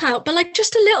a cop out, but like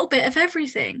just a little bit of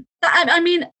everything. I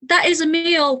mean, that is a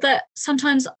meal that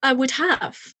sometimes I would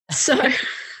have. So.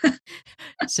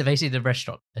 So basically the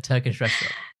restaurant, a Turkish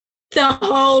restaurant. The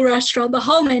whole restaurant, the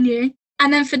whole menu.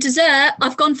 And then for dessert,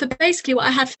 I've gone for basically what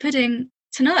I had for pudding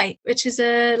tonight, which is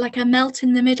a melt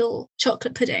in the middle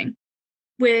chocolate pudding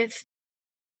with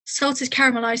salted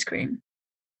caramel ice cream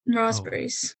and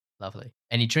raspberries. Oh, lovely.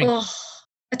 Any drink? Oh,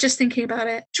 just thinking about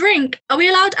it. Drink. Are we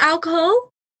allowed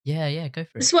alcohol? Yeah, go for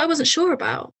it. That's what I wasn't sure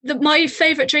about. My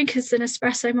favourite drink is an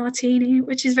espresso martini,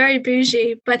 which is very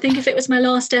bougie, but I think if it was my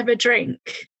last ever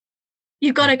drink,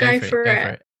 you've got to go for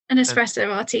it. An espresso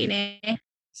martini.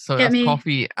 So that's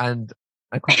coffee and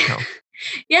a cocktail.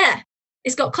 Yeah.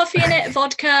 It's got coffee in it,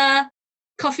 vodka,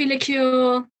 coffee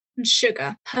liqueur, and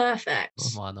sugar. Perfect.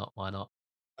 Oh, why not?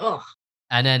 Oh.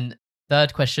 And then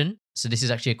third question. So this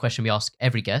is actually a question we ask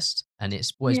every guest, and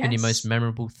it's what has been your most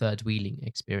memorable third wheeling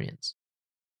experience?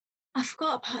 I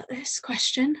forgot about this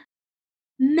question.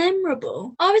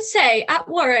 Memorable. I would say at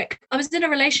Warwick, I was in a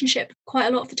relationship quite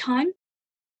a lot of the time.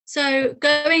 So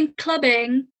going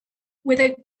clubbing with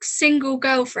a single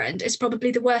girlfriend is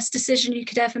probably the worst decision you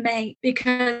could ever make,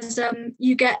 because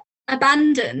you get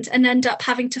abandoned and end up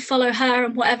having to follow her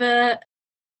and whatever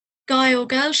guy or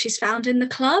girl she's found in the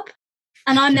club.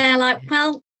 And I'm there like,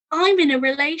 well, I'm in a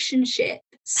relationship,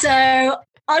 so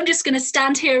I'm just going to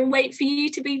stand here and wait for you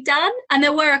to be done. And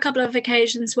there were a couple of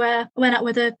occasions where I went out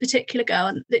with a particular girl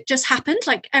and it just happened.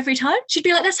 Like every time she'd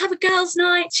be like, let's have a girls'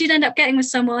 night. She'd end up getting with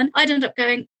someone. I'd end up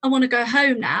going, I want to go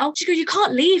home now. She'd go, you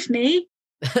can't leave me.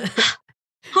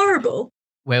 Horrible.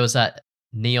 Where was that?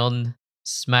 Neon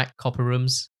Smack Copper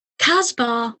Rooms?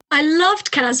 Casbah. I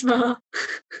loved Casbah.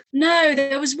 No,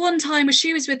 there was one time where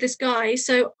she was with this guy,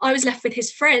 so I was left with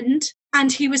his friend,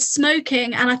 and he was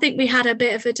smoking, and I think we had a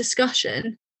bit of a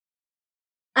discussion.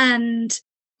 And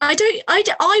I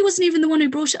wasn't even the one who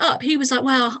brought it up. He was like,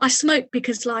 well, I smoke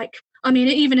because, like, I mean,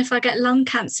 even if I get lung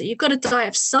cancer, you've got to die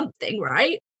of something,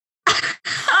 right?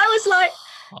 I was like,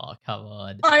 oh, come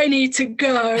on. I need to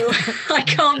go. I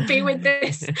can't be with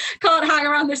this. Can't hang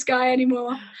around this guy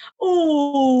anymore.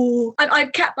 Oh, I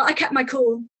kept my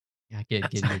cool. Yeah, good.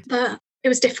 But it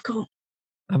was difficult.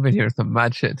 I've been hearing some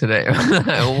mad shit today.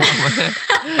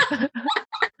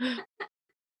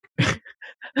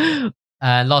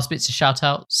 Last bits to shout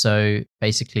out. So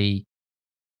basically,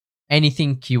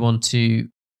 anything you want to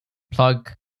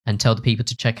plug and tell the people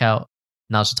to check out,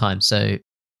 now's the time. So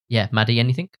yeah, Maddie,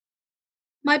 anything?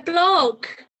 My blog,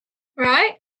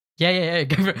 right? Yeah.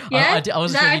 Go for it. Yeah? I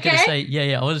wasn't sure if you're going to say,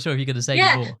 yeah. I wasn't sure if you're going to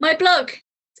say more. My blog.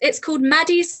 It's called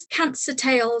Maddie's Cancer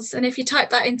Tales. And if you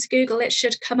type that into Google, it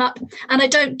should come up. And I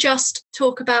don't just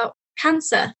talk about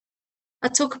cancer. I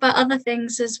talk about other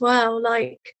things as well,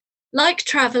 like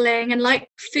traveling and like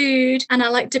food. And I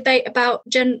like debate about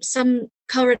some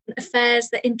current affairs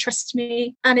that interest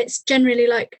me. And it's generally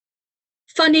like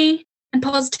funny and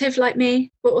positive like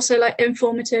me, but also like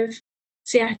informative.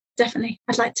 So yeah, definitely.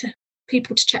 I'd like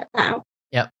people to check that out.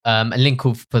 Yep. A link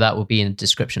for that will be in the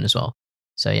description as well.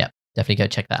 So yeah, definitely go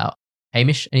check that out.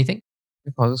 Hamish, anything?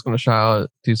 I was just going to shout out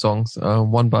 2 songs.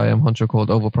 One by M. Huncho called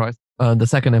Overpriced. The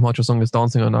second M. Huncho song is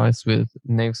Dancing on Ice with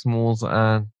Nave Smalls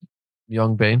and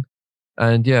Young Bane.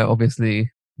 And yeah,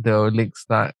 obviously there are links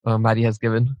that Maddie has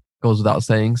given. Goes without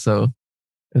saying. So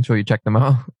I'm sure you check them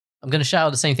out. I'm going to shout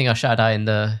out the same thing I shouted out in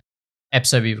the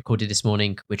episode we recorded this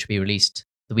morning, which will be released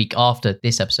the week after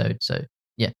this episode. So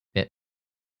yeah, bit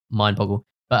mind boggle.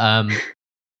 But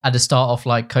at the start of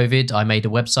like COVID, I made a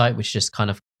website which just kind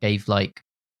of gave like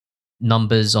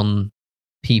numbers on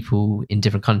people in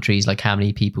different countries, like how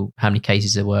many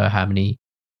cases there were, how many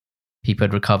people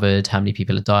had recovered, how many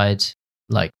people had died,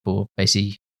 like for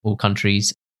basically all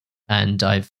countries. And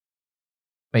I've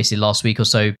basically last week or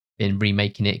so been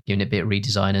remaking it, giving it a bit of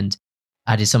redesign, and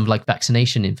added some like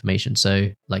vaccination information.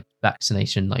 So like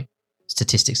vaccination, like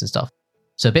statistics and stuff.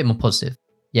 So a bit more positive.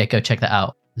 Yeah, go check that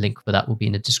out. Link for that will be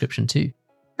in the description too.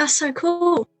 That's so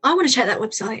cool. I want to check that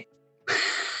website.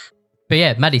 But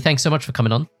yeah, Maddie, thanks so much for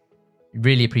coming on.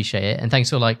 Really appreciate it. And thanks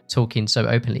for like talking so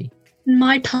openly.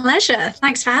 My pleasure.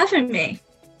 Thanks for having me.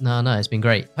 No, it's been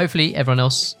great. Hopefully everyone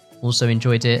else also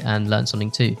enjoyed it and learned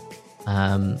something too.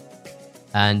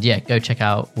 And yeah, go check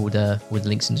out all the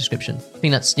links in the description. I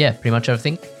think that's pretty much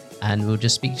everything. And we'll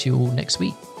just speak to you all next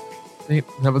week.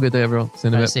 Have a good day, everyone. See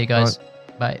you in a bit. See you guys.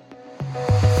 Bye.